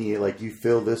telling me, like, you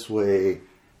feel this way,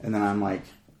 and then I'm like,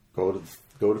 go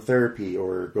to therapy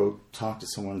or go talk to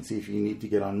someone and see if you need to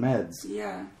get on meds.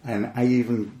 Yeah. And I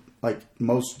even, like,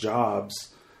 most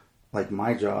jobs, like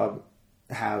my job,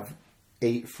 have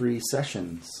 8 free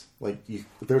sessions. Like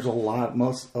there's a lot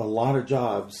of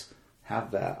jobs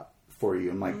have that for you.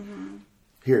 I'm like,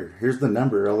 here's the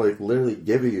number. I'll like literally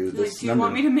give you this do you number.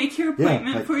 Want me to make your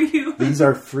appointment for you? These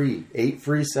are free, 8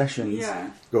 free sessions. Yeah.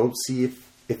 Go see if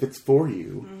it's for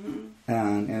you,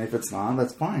 and if it's not,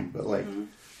 that's fine. But like,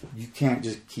 you can't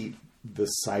just keep the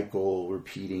cycle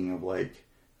repeating of like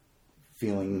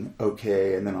feeling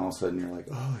okay, and then all of a sudden you're like,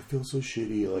 oh, I feel so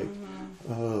shitty, like,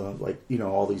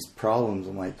 all these problems.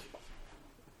 I'm like,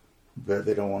 but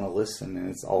they don't want to listen, and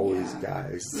it's always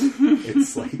guys.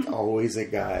 It's like always a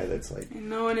guy that's like, I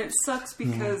know, and it sucks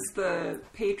because the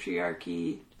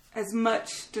patriarchy, as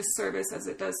much disservice as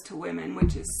it does to women,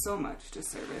 which is so much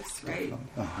disservice, right?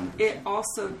 100%. It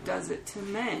also does it to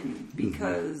men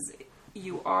because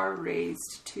you are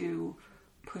raised to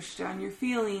push down your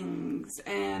feelings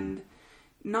and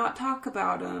not talk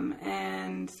about them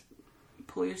and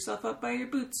pull yourself up by your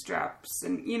bootstraps,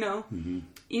 and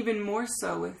even more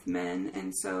so with men.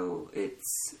 And so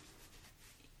it's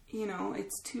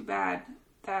too bad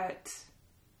that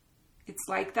it's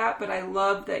like that, but I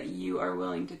love that you are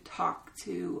willing to talk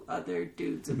to other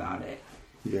dudes about it.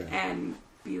 Yeah. And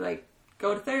be like,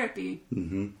 go to therapy.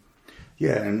 Mm-hmm.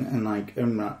 Yeah, and like,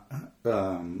 I'm not,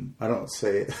 I don't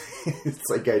say it, it's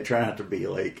like I try not to be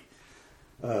like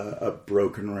a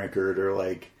broken record or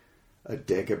like a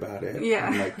dick about it. Yeah.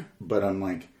 I'm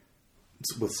like,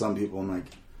 with some people, I'm like,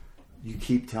 you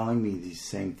keep telling me these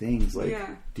same things. Like,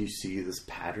 do you see this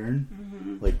pattern?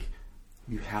 Mm-hmm. Like,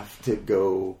 you have to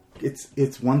go,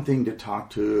 it's one thing to talk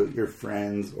to your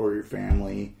friends or your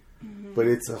family, mm-hmm. but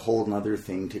it's a whole nother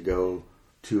thing to go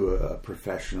to a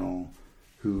professional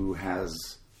who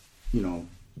has,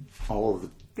 all of the,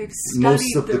 they've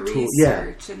most of the tools.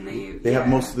 Yeah. And they have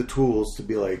most of the tools to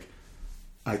be like,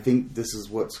 I think this is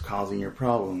what's causing your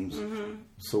problems. Mm-hmm.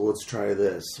 So let's try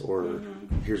this, or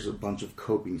mm-hmm. here's a bunch of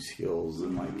coping skills,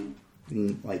 and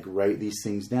like write these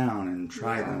things down and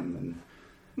try them, and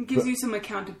it gives you some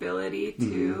accountability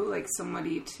too, mm-hmm. like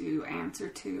somebody to answer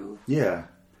to. Yeah,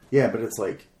 but it's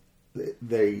like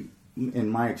they, in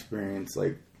my experience,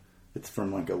 like it's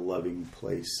from like a loving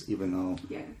place, even though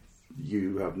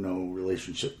you have no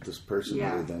relationship with this person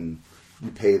other than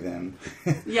you pay them.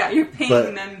 Yeah, you're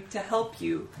paying them to help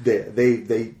you.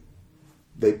 They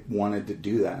wanted to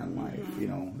do that in life.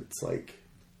 Mm-hmm. It's like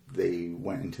they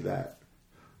went into that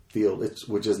field,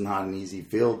 which is not an easy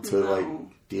field to like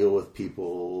deal with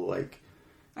people. Like,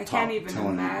 I can't even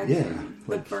imagine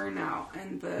the burnout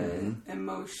and the mm-hmm.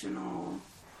 emotional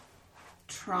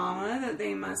trauma that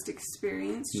they must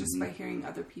experience just mm-hmm. by hearing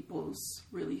other people's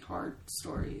really hard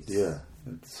stories. Yeah.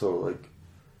 So like,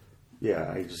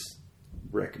 I just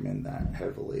recommend that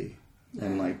heavily. Yeah.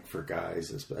 And like for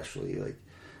guys especially, like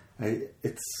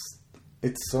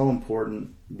it's so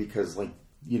important because like,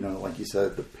 like you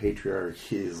said, the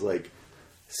patriarchy is like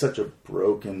such a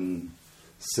broken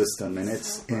system, and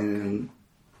it's in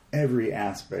every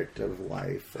aspect of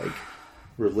life, like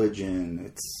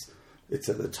religion, it's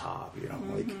at the top,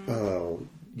 mm-hmm. like, oh,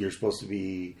 you're supposed to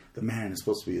be, the man is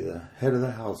supposed to be the head of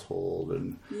the household,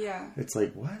 and it's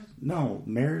like, what? No,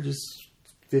 marriage is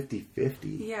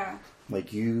 50-50. Yeah. Like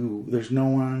there's no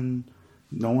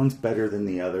one's better than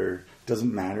the other.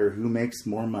 Doesn't matter who makes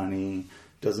more money.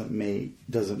 Doesn't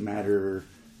matter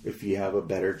if you have a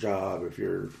better job, if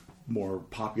you're more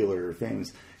popular or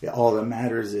famous. All that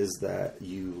matters is that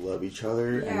you love each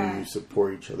other and you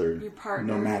support each other, your partners,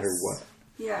 no matter what.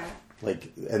 Yeah.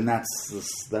 Like, and that's the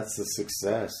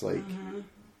success. Like, mm-hmm.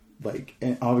 like,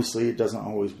 and obviously it doesn't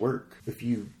always work. If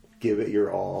you give it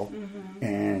your all mm-hmm.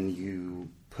 and you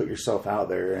put yourself out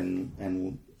there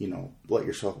and let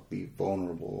yourself be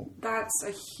vulnerable. That's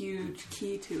a huge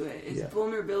key to it, is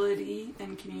vulnerability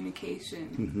and communication.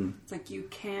 Mm-hmm. It's like you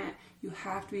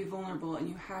have to be vulnerable and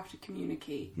you have to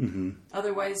communicate. Mm-hmm.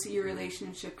 Otherwise your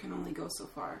relationship can only go so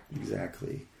far.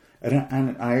 Exactly.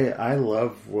 And I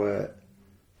love what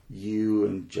you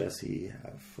and Jesse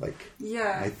have. Like,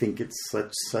 I think it's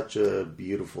such a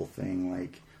beautiful thing.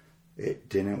 Like, it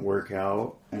didn't work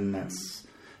out, and that's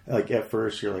like, at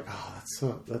first you're like, oh,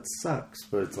 that sucks,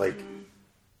 but it's like mm-hmm.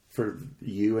 for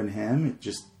you and him,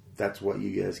 that's what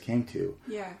you guys came to.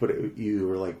 Yeah. But you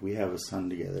were like, we have a son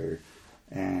together,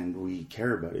 and we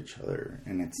care about each other,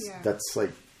 and that's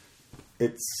like,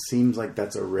 it seems like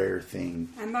that's a rare thing,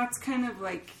 and that's kind of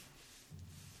like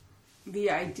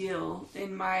the ideal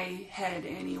in my head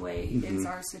anyway. Mm-hmm. Is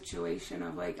our situation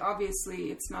of like,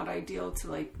 obviously it's not ideal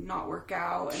to like not work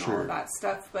out and all of that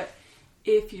stuff, but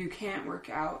if you can't work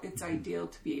out, it's ideal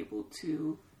to be able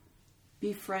to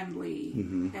be friendly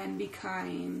mm-hmm. and be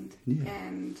kind. Yeah.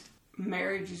 And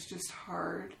marriage is just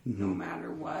hard mm-hmm. no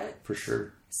matter what. For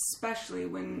sure. Especially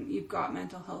when you've got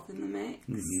mental health in the mix.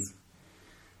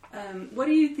 Mm-hmm. What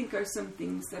do you think are some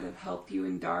things that have helped you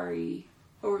and Dari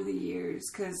over the years?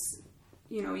 Because,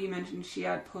 you mentioned she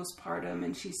had postpartum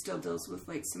and she still deals with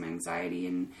like some anxiety.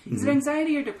 And mm-hmm. is it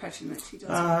anxiety or depression that she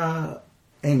deals with?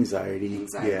 Anxiety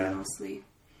mostly,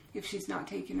 if she's not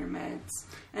taking her meds.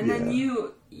 And then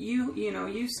you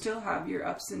still have your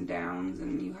ups and downs,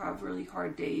 and you have really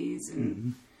hard days. And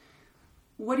mm-hmm.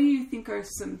 what do you think are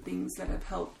some things that have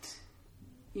helped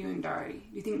you and Dari?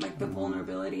 Do you think like the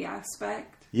vulnerability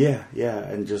aspect? Yeah,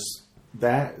 and just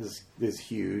that is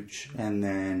huge. And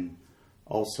then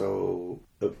also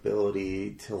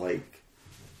ability to like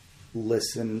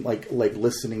listen, like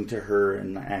listening to her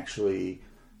and actually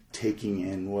taking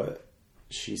in what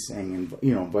she's saying,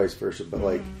 and vice versa. But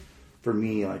like for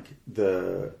me, like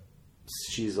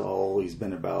she's always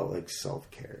been about like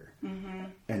self-care, mm-hmm.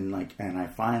 and I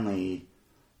finally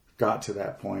got to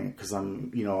that point, because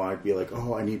I'd be like,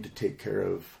 oh, I need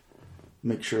to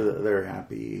make sure that they're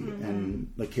happy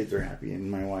and the kids are happy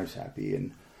and my wife's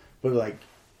happy. But like,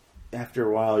 after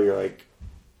a while, you're like,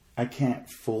 I can't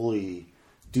fully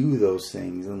do those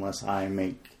things unless I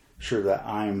make sure that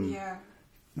I'm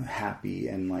happy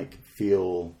and like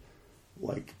feel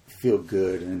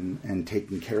good and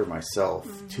taking care of myself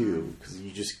too, because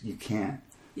you can't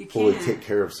fully take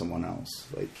care of someone else.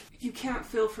 Like, you can't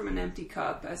fill from an empty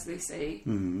cup, as they say.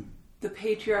 The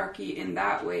patriarchy in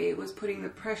that way was putting the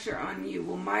pressure on you.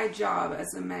 Well, my job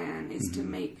as a man is to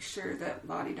make sure that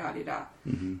la-di-da-di-da.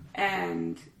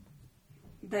 And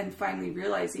then finally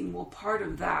realizing, well, part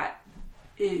of that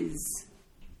is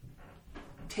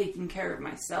taking care of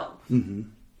myself.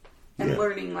 And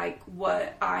learning like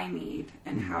what I need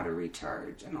and how to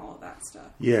recharge and all of that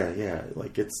stuff. Yeah.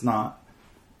 Like, it's not,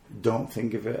 don't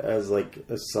think of it as like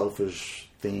a selfish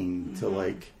thing to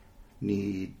like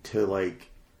need to like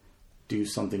do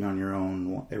something on your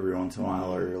own every once in a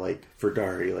while. Or like for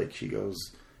Dari, like she goes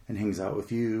and hangs out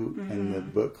with you and the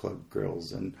book club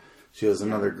girls, and she has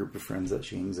another group of friends that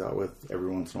she hangs out with every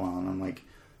once in a while. And I'm like,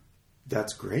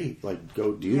 that's great. Like,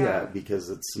 go do that, because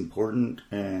it's important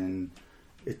and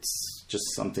it's just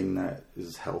something that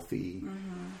is healthy.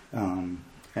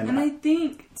 And I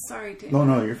think, sorry to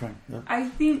No, you're fine. Yeah. I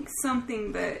think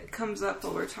something that comes up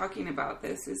while we're talking about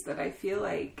this is that I feel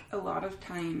like a lot of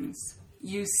times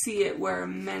you see it where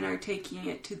men are taking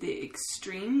it to the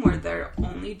extreme where they're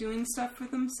only doing stuff for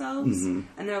themselves. And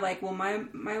they're like, well,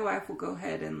 my wife will go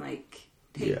ahead and like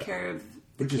take care of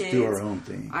the kids. Just do our own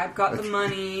thing. I've got the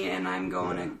money and I'm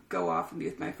going to go off and be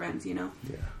with my friends, you know?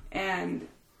 Yeah.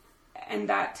 And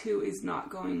that too is not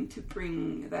going to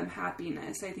bring them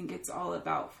happiness. I think it's all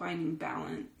about finding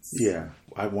balance. Yeah.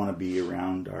 I want to be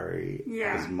around Ari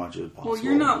as much as possible. Well,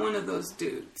 you're not one of those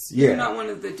dudes. Yeah. You're not one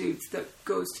of the dudes that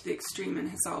goes to the extreme and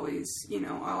has always,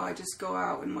 I just go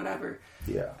out and whatever.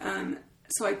 Yeah.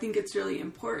 So I think it's really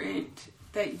important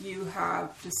that you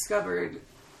have discovered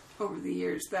over the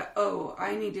years that,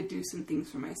 I need to do some things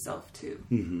for myself too.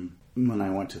 When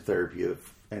I went to therapy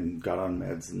and got on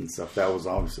meds and stuff, that was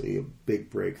obviously a big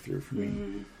breakthrough for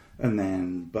me. And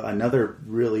then, but another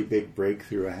really big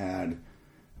breakthrough I had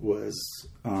was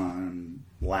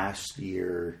last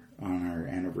year on our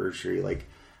anniversary. Like,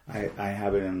 I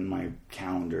have it in my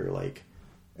calendar, like,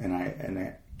 and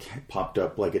it popped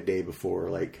up like a day before,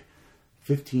 like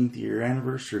 15th year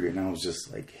anniversary, and I was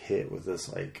just like hit with this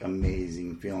like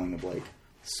amazing feeling of like,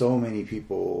 so many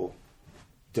people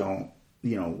don't,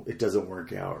 it doesn't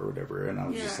work out or whatever. And I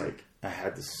was just like, I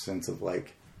had this sense of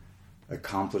like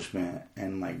accomplishment,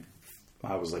 and like,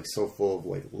 I was like so full of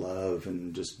like love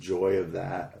and just joy of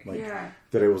that. Like,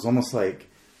 that it was almost like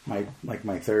my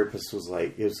therapist was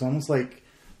like, it was almost like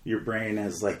your brain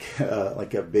has like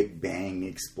a big bang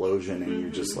explosion, and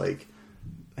you're just like,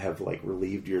 have like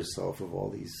relieved yourself of all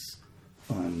these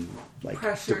like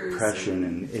pressures, depression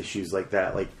and issues like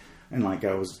that. Like, and like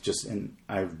I was just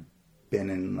I've been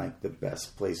in like the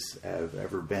best place I've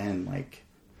ever been like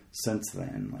since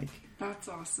then. Like, that's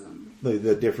awesome.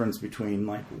 The difference between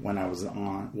like when I wasn't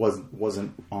on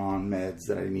meds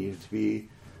that I needed to be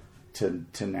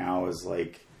to now is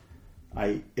like,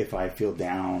 if I feel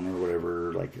down or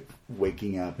whatever, like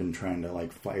waking up and trying to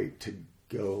like fight to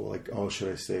go like, oh,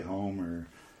 should I stay home or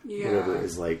whatever,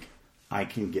 is like, I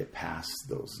can get past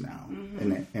those now.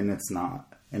 And it's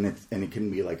not, and it can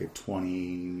be like a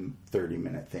 20-30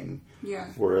 minute thing. Yeah.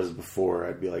 Whereas before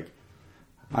I'd be like,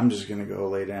 I'm just going to go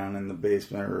lay down in the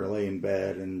basement or lay in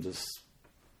bed and just,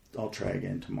 I'll try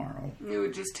again tomorrow. It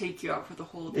would just take you out for the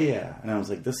whole day. Yeah. And I was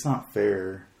like, that's not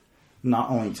fair. Not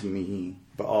only to me,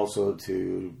 but also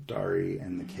to Dari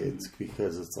and the kids,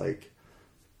 because it's like,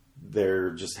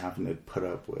 they're just having to put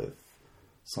up with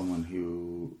someone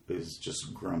who is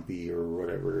just grumpy or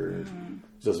whatever,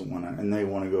 doesn't want to, and they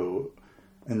want to go.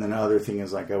 And then the other thing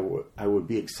is like, I would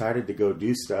be excited to go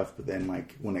do stuff, but then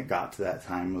like when it got to that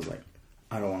time, I was like,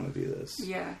 I don't want to do this.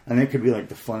 Yeah. And it could be like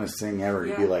the funnest thing ever.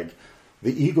 It'd be like,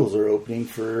 the Eagles are opening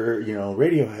for,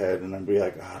 Radiohead, and I'd be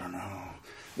like, I don't know.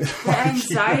 The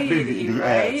anxiety,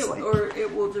 right? Like, or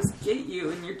it will just get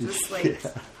you, and you're just like,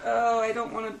 I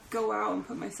don't want to go out and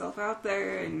put myself out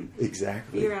there and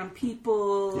be around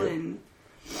people. And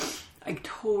I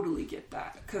totally get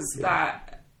that, because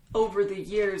that over the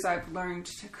years I've learned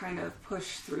to kind of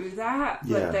push through that.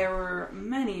 But there were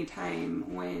many times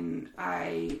when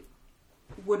I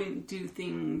wouldn't do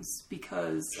things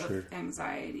because of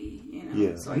anxiety,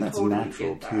 Yeah, so and I that's totally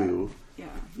natural get that. too.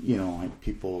 Yeah. Like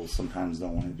people sometimes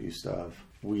don't want to do stuff.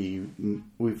 We've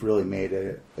really made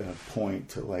it a point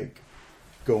to like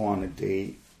go on a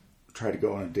date try to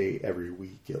go on a date every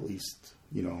week at least,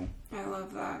 you know. I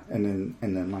love that. And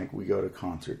then like we go to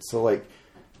concerts. So like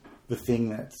the thing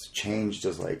that's changed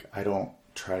is like I don't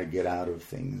try to get out of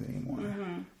things anymore.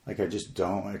 Mm-hmm. Like I just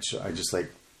don't. I just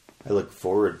like I look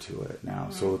forward to it now.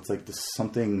 Mm-hmm. So it's like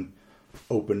something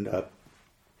opened up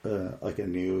like a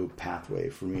new pathway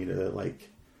for me to like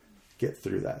get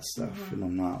through that stuff. Mm-hmm. And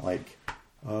I'm not like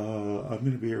I'm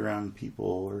going to be around people,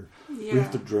 or we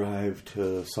have to drive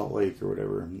to Salt Lake or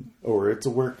whatever, or it's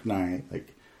a work night. Like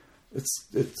it's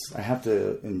I have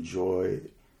to enjoy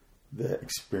the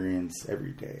experience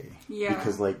every day. Yeah.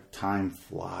 Because like time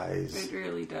flies. It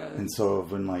really does. And so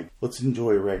I've been like, let's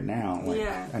enjoy right now. Like,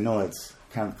 I know it's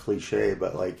kind of cliche,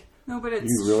 but like, no, but it's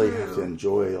you really true. have to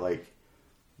enjoy like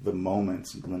the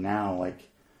moments now, like,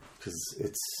 because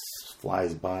it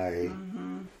flies by,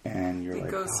 and you're like,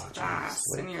 it goes fast,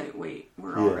 like, and you're like, wait,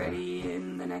 we're already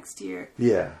in the next year.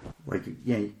 Yeah, like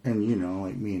and you know,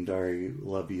 like me and Dari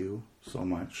love you so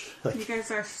much. Like, you guys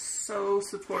are so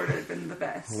supportive and the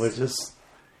best. Well,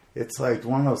 it's like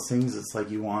one of those things. It's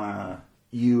like you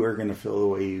are gonna feel the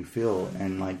way you feel,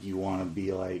 and like you want to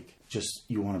be like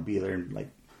you want to be there and like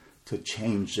to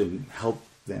change and help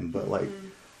them, but like.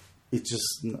 It's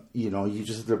just, you know, you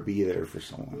just have to be there for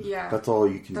someone. Yeah. That's all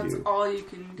you can do. That's all you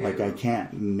can do. Like, I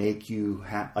can't make you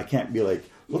I can't be like,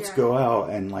 let's go out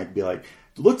and, like, be like,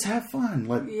 let's have fun.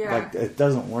 Like, it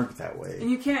doesn't work that way.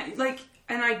 And you can't, like,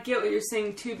 and I get what you're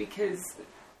saying, too, because,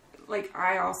 like,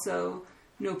 I also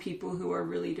know people who are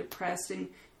really depressed, and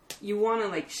you want to,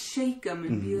 like, shake them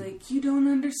and be like, you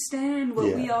don't understand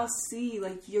what we all see.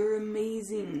 Like, you're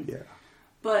amazing. Yeah.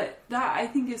 But that, I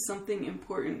think, is something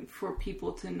important for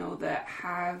people to know that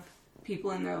have people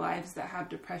in their lives that have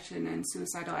depression and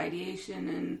suicidal ideation,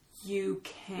 and you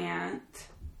can't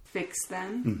fix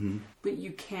them, but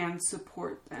you can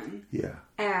support them. Yeah.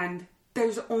 And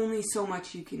there's only so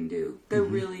much you can do. There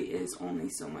really is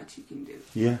only so much you can do.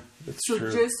 Yeah, that's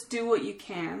true. So just do what you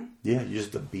can. Yeah, you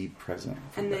just have to be present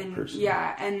for that person.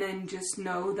 Yeah, and then just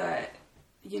know that,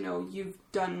 you know, you've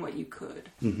done what you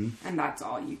could. And that's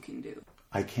all you can do.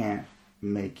 I can't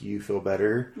make you feel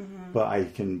better, but I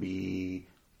can be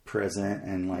present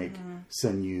and like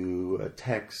send you a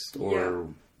text or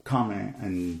comment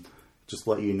and just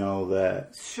let you know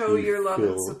that show your love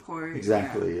and support.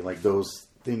 Exactly. Yeah. Like those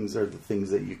things are the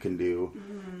things that you can do.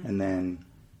 And then,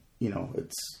 you know,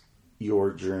 it's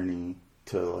your journey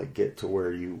to like get to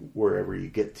wherever you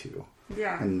get to.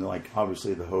 Yeah. And like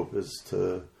obviously the hope is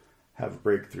to have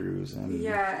breakthroughs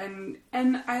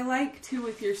and I like too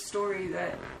with your story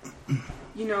that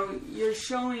you know you're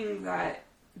showing that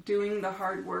doing the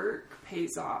hard work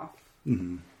pays off,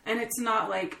 and it's not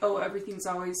like everything's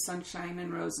always sunshine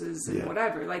and roses and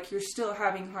whatever. Like you're still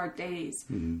having hard days,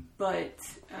 but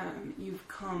you've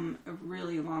come a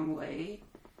really long way,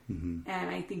 and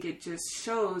I think it just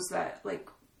shows that like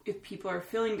if people are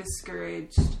feeling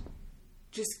discouraged,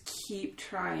 just keep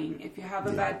trying. If you have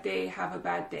a bad day, have a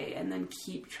bad day, and then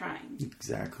keep trying.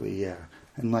 Exactly, yeah.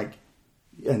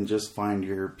 And just find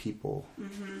your people.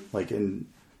 Like, and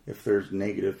if there's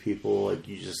negative people, like,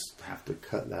 you just have to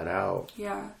cut that out.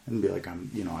 Yeah. And be like,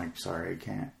 I'm sorry, I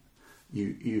can't.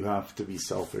 You have to be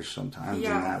selfish sometimes in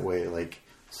that way. Like,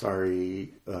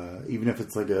 sorry, even if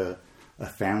it's like a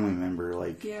family member,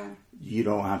 like, you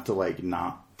don't have to, like,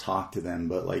 not talk to them,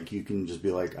 but like you can just be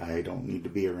like, I don't need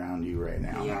to be around you right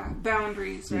now. Yeah,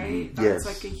 boundaries, right? That's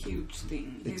like a huge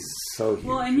thing. It's so huge.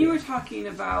 Well, and you were talking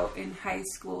about in high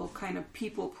school kind of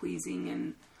people pleasing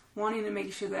and wanting to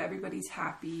make sure that everybody's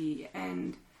happy,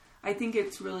 and I think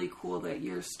it's really cool that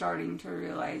you're starting to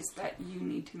realize that you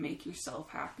need to make yourself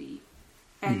happy.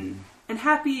 And and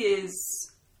happy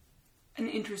is an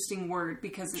interesting word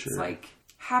because it's like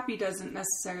happy doesn't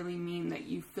necessarily mean that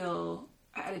you feel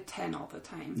at a 10 all the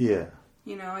time. Yeah.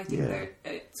 You know, I think that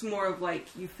it's more of like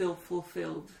you feel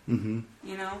fulfilled. You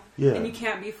know? Yeah. And you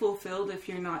can't be fulfilled if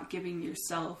you're not giving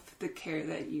yourself the care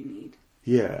that you need.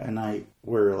 Yeah, and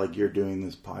where like you're doing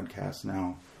this podcast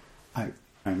now,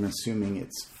 I'm assuming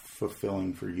it's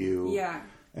fulfilling for you. Yeah.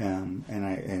 And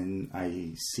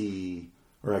I see,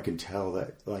 or I can tell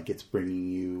that like it's bringing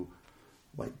you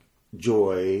like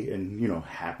joy and, you know,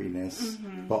 happiness,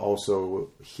 but also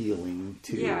healing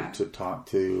to talk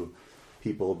to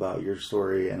people about your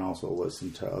story and also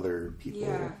listen to other people.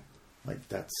 Yeah. Like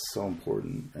that's so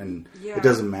important. And it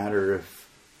doesn't matter if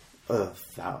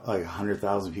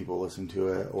 100,000 people listen to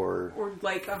it or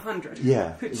like 100.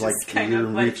 Yeah. Like you're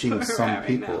reaching some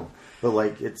people, right, but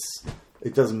like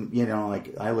it doesn't, you know,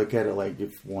 like I look at it like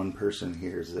if one person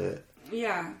hears it,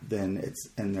 then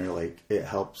they're like, it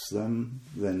helps them,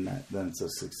 then it's a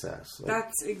success. Like,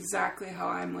 that's exactly how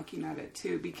I'm looking at it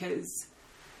too, because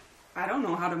I don't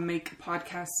know how to make a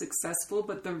podcast successful,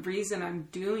 but the reason I'm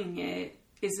doing it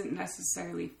isn't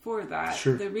necessarily for that.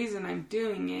 Sure. The reason I'm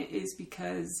doing it is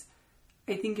because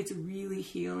I think it's really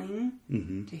healing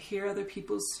to hear other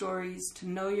people's stories, to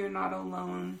know you're not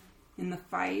alone in the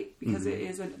fight, because it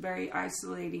is a very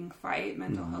isolating fight,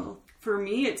 mental health. For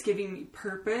me, it's giving me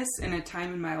purpose in a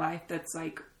time in my life that's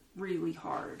like really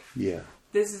hard. Yeah.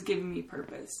 This is giving me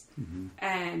purpose.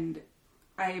 And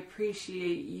I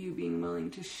appreciate you being willing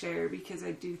to share, because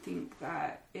I do think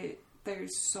that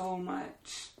there's so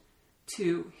much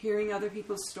to hearing other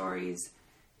people's stories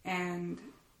and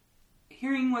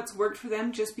hearing what's worked for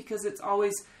them, just because it's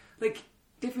always like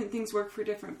different things work for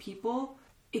different people.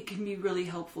 It can be really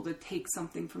helpful to take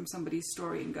something from somebody's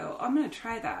story and go, I'm going to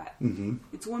try that.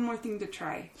 It's one more thing to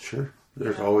try. Sure.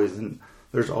 There's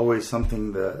always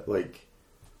something that like,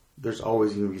 there's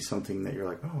always going to be something that you're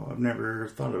like, oh, I've never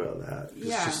thought about that.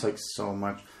 It's just like so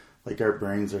much, like our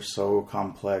brains are so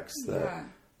complex that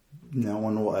no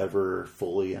one will ever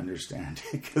fully understand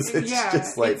it, because it's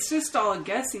just like, it's just all a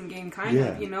guessing game, kind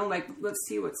of, you know, like, let's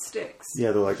see what sticks.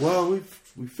 Yeah, they're like, well,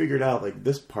 we figured out like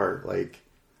this part like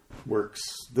works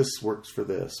for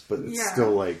this, but it's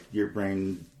still like your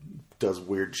brain does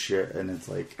weird shit, and it's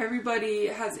like everybody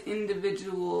has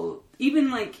individual,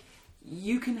 even like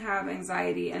you can have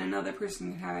anxiety and another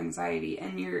person can have anxiety,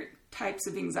 and your types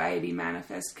of anxiety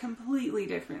manifest completely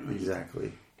differently.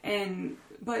 Exactly.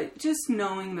 But just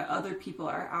knowing that other people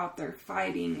are out there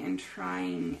fighting and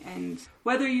trying, and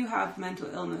whether you have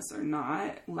mental illness or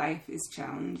not, life is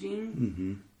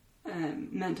challenging.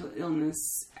 Mental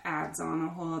illness adds on a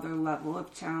whole other level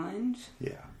of challenge.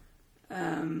 Yeah.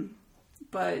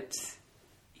 But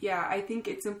yeah, I think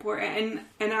it's important.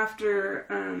 And after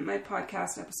my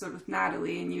podcast episode with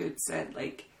Natalie, and you had said,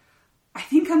 like, I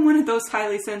think I'm one of those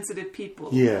highly sensitive people.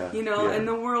 Yeah. You know, and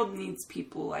the world needs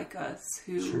people like us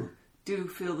who do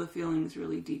feel the feelings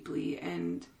really deeply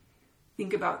and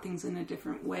think about things in a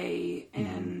different way.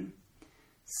 And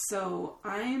so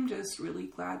I am just really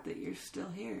glad that you're still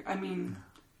here. I mean,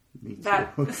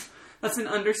 that's an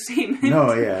understatement.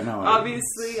 No, yeah, no.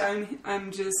 Obviously,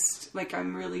 I'm just like,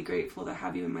 I'm really grateful to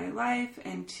have you in my life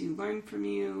and to learn from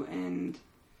you, and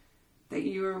that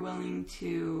you are willing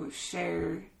to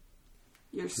share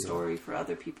your story for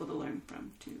other people to learn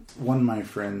from too. One of my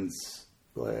friends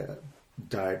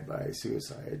died by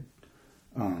suicide.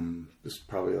 It was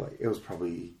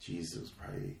probably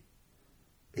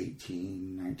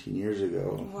 18, 19 years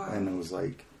ago. Wow. And it was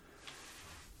like,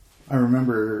 I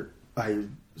remember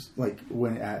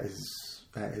when at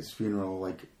his funeral,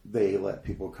 like they let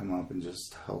people come up and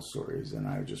just tell stories. And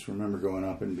I just remember going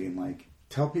up and being like,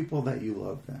 tell people that you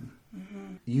love them.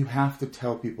 You have to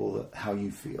tell people how you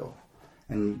feel.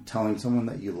 And telling someone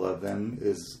that you love them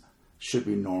should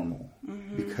be normal.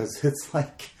 Because it's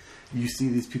like, you see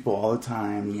these people all the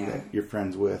time that you're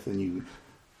friends with, and you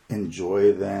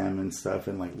enjoy them and stuff.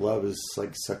 And like, love is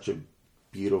like such a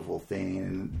beautiful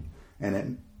thing, and it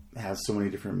has so many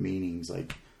different meanings.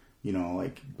 Like, you know,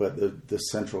 like, but the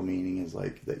central meaning is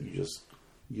like that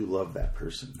you love that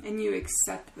person. And you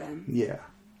accept them. Yeah.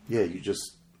 Yeah,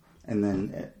 and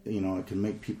then, you know, it can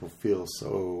make people feel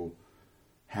so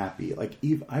happy. Like,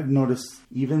 I've noticed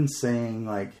even saying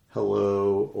like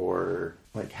hello or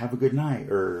like have a good night,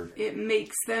 or it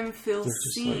makes them feel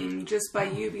seen just by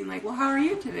you being like, well, how are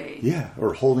you today? Yeah.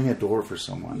 Or holding a door for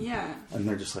someone. Yeah. And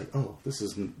they're just like, oh, this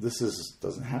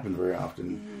doesn't happen very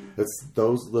often. It's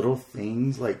those little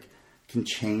things like can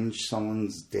change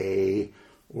someone's day,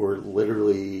 or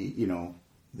literally, you know,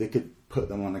 they could put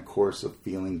them on a course of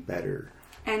feeling better.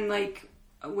 And like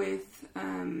with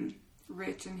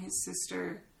Rich and his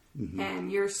sister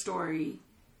and your story,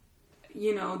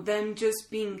 you know, them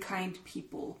just being kind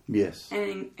people. Yes.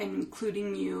 And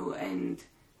including you and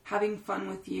having fun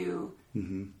with you.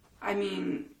 I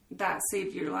mean, that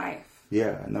saved your life.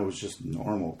 Yeah, and that was just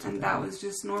normal to them. And that was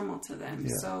just normal to them.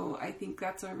 Yeah. So I think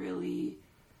that's a really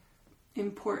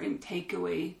important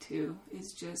takeaway too,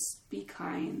 is just be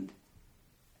kind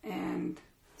and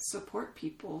support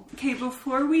people. Okay,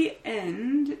 before we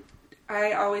end,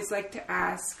 I always like to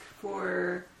ask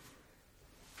for,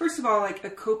 first of all, like a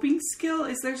coping skill.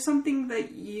 Is there something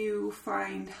that you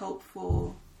find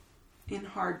helpful in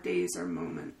hard days or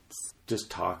moments? Just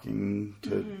talking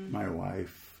to my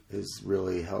wife is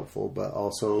really helpful, but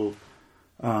also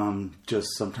just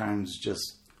sometimes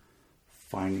just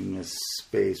finding a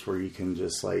space where you can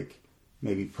just like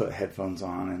maybe put headphones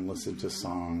on and listen to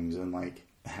songs and like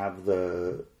have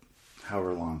the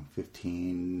however long,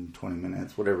 15, 20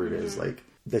 minutes, whatever it is. Like,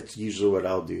 that's usually what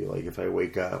I'll do. Like, if I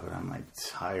wake up and I'm like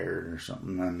tired or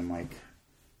something, and I'm like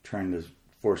trying to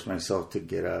force myself to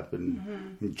get up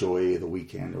and enjoy the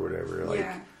weekend or whatever. Like,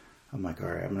 I'm like, all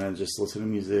right, I'm going to just listen to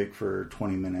music for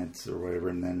 20 minutes or whatever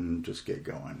and then just get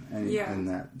going.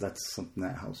 And that's something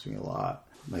that helps me a lot.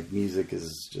 Like, music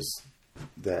is just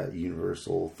that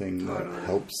universal thing that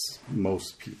helps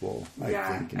most people, I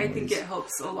think. I think it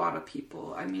helps a lot of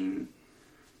people. I mean,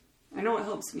 I know it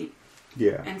helps me.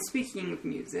 Yeah. And speaking of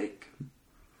music,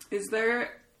 is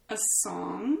there a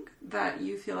song that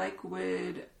you feel like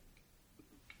would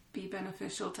be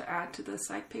beneficial to add to the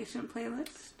Psych Patient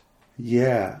playlist?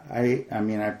 Yeah, I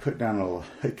mean, I put down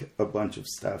a bunch of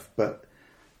stuff, but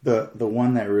the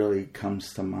one that really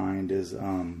comes to mind is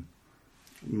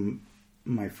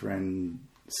my friend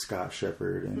Scott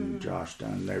Shepard and Josh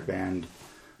Dunn, their band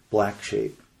Black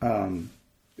Shape.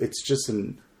 It's just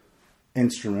an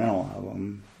instrumental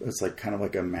album. It's like kind of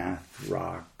like a math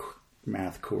rock,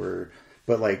 mathcore,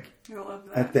 but like I love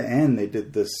that. At the end they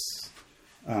did this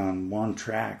one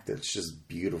track that's just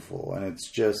beautiful, and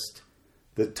it's just,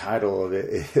 the title of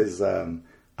it is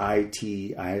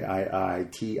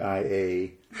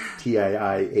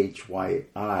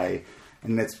ITIITIATIIHYI,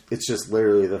 and it's just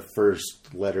literally the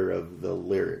first letter of the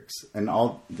lyrics, and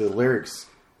all the lyrics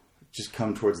just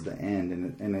come towards the end,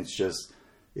 and it's just,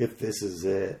 if this is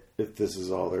it, if this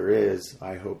is all there is,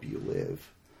 I hope you live.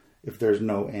 If there's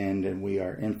no end and we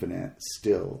are infinite,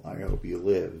 still I hope you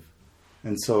live.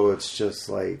 And so it's just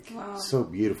like so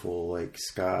beautiful. Like,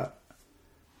 Scott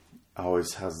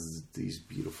always has these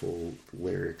beautiful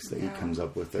lyrics that he comes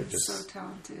up with that just so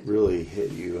talented, really hit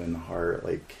you in the heart.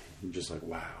 Like, you're just like,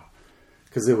 wow.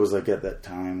 Because it was like at that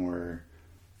time where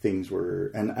things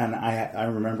were, and I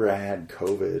remember I had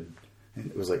COVID,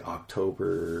 and it was like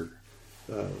October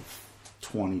of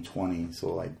 2020,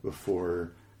 so like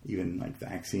before even like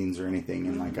vaccines or anything,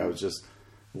 and like I was just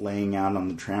laying out on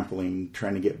the trampoline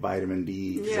trying to get vitamin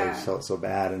D because I felt so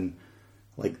bad, and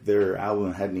like their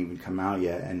album hadn't even come out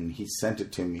yet, and he sent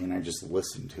it to me, and I just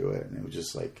listened to it, and it was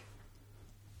just like,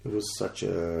 it was such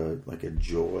a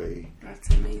joy. That's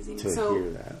amazing. To hear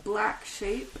that. Black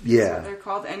Shape is what they're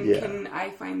called, and can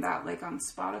I find that like on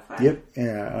Spotify? Yep,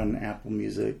 on Apple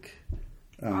Music.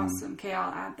 Awesome. Okay,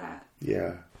 I'll add that.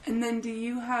 Yeah. And then, do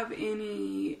you have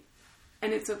any?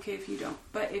 And it's okay if you don't,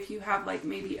 but if you have like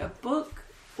maybe a book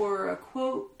or a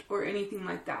quote or anything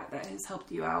like that that has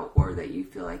helped you out, or that you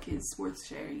feel like is worth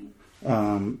sharing.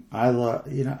 I love,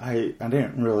 I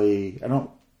don't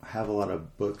have a lot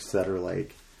of books that are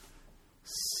like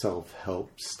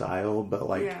self-help style, but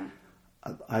like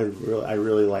I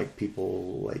really like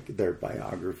people, like their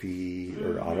biography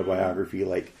or autobiography.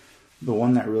 Like, the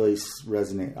one that really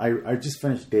resonates, I just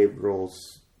finished Dave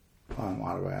Grohl's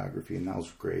autobiography, and that was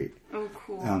great. Oh,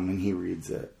 cool. And he reads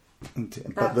it.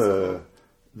 But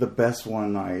the best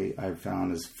one I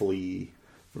found is Flea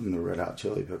from the Red Hot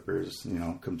Chili Peppers.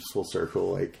 Comes full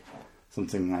circle, like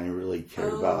something I really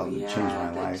cared about and changed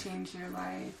my life. Changed your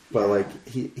life. But like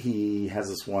he has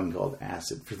this one called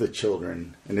Acid for the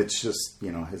Children, and it's just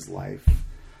his life.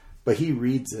 But he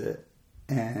reads it,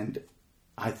 and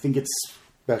I think it's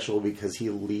special because he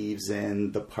leaves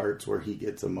in the parts where he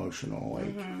gets emotional.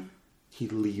 Like, he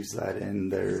leaves that in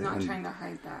there. He's not trying to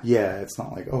hide that. Yeah, it's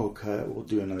not like, oh, cut, we'll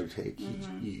do another take.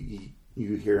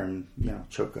 You hear him,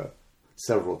 choke up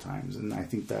several times, and I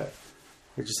think that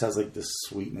it just has like this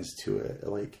sweetness to it,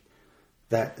 like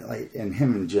that. Like, and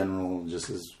him in general just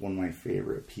is one of my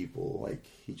favorite people. Like,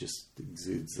 he just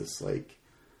exudes this like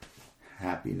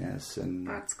happiness, and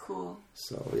that's cool.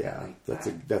 So yeah,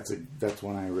 like that's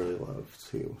one I really love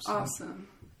too. So. Awesome.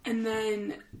 And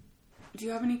then, do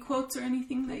you have any quotes or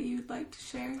anything that you'd like to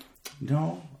share?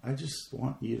 No, I just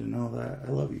want you to know that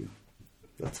I love you.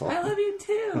 That's all. I love you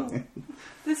too.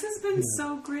 This has been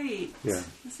so great. Yeah,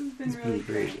 this has been really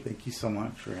great. Thank you so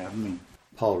much for having me.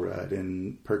 Paul Rudd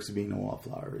in Perks of Being a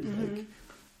Wallflower. Like,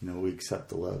 we accept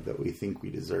the love that we think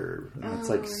we deserve, and it's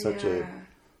like such a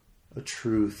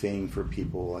true thing for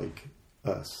people like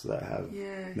us that have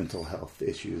mental health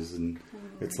issues, and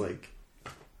it's like,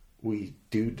 we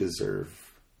do deserve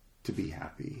to be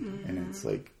happy, and it's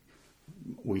like,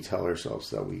 we tell ourselves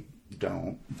that we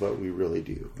don't, but we really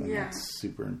do, and that's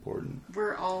super important.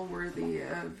 We're all worthy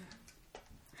of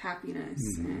happiness.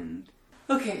 And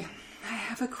okay, I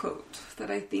have a quote that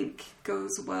I think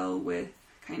goes well with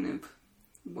kind of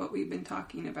what we've been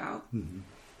talking about,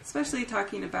 especially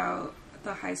talking about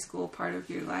the high school part of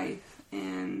your life,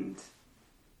 and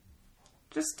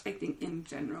just, I think, in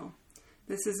general.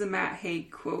 This is a Matt Haig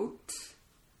quote,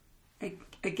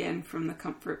 again from the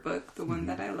Comfort Book, the one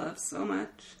that I love so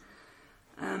much.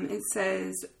 It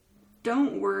says,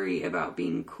 "Don't worry about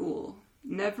being cool.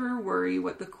 Never worry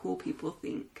what the cool people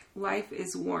think. Life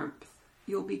is warmth.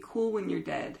 You'll be cool when you're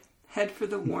dead. Head for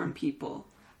the warm people.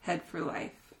 Head for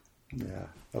life. Yeah,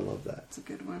 I love that. It's a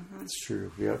good one, huh? It's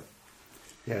true. Yep.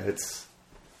 Yeah, it's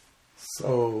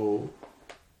so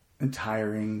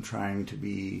tiring trying to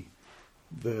be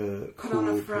the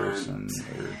cool person.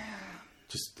 Or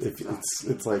just if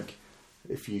it's like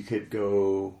if you could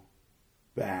go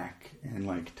back and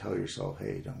like tell yourself,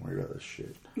 hey, don't worry about this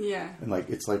shit. Yeah. And like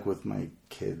it's like with my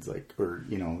kids, like, or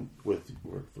you know, with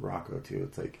Rocco too.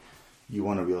 It's like you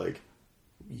want to be like,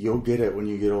 you'll get it when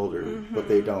you get older, but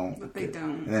they don't. But they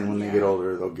don't. And then when they get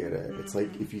older, they'll get it. It's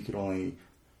like if you could only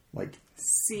like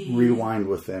rewind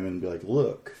with them and be like,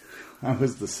 look, I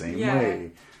was the same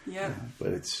way. Yeah. But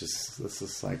it's just this is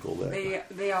a cycle that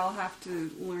they all have to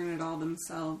learn it all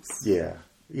themselves. Yeah.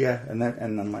 Yeah, and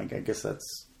then like I guess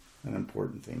that's an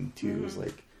important thing too, is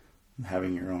like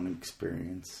having your own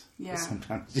experience. Yeah.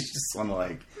 Sometimes you just want to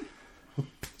like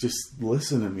just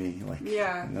listen to me, like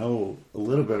know a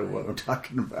little bit of what I'm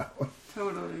talking about.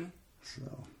 Totally. So,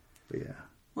 but yeah.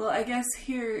 Well, I guess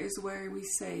here is where we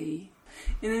say,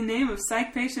 in the name of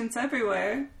psych patients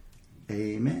everywhere,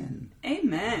 Amen.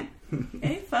 Amen.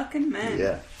 A fucking man.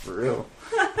 Yeah, for real.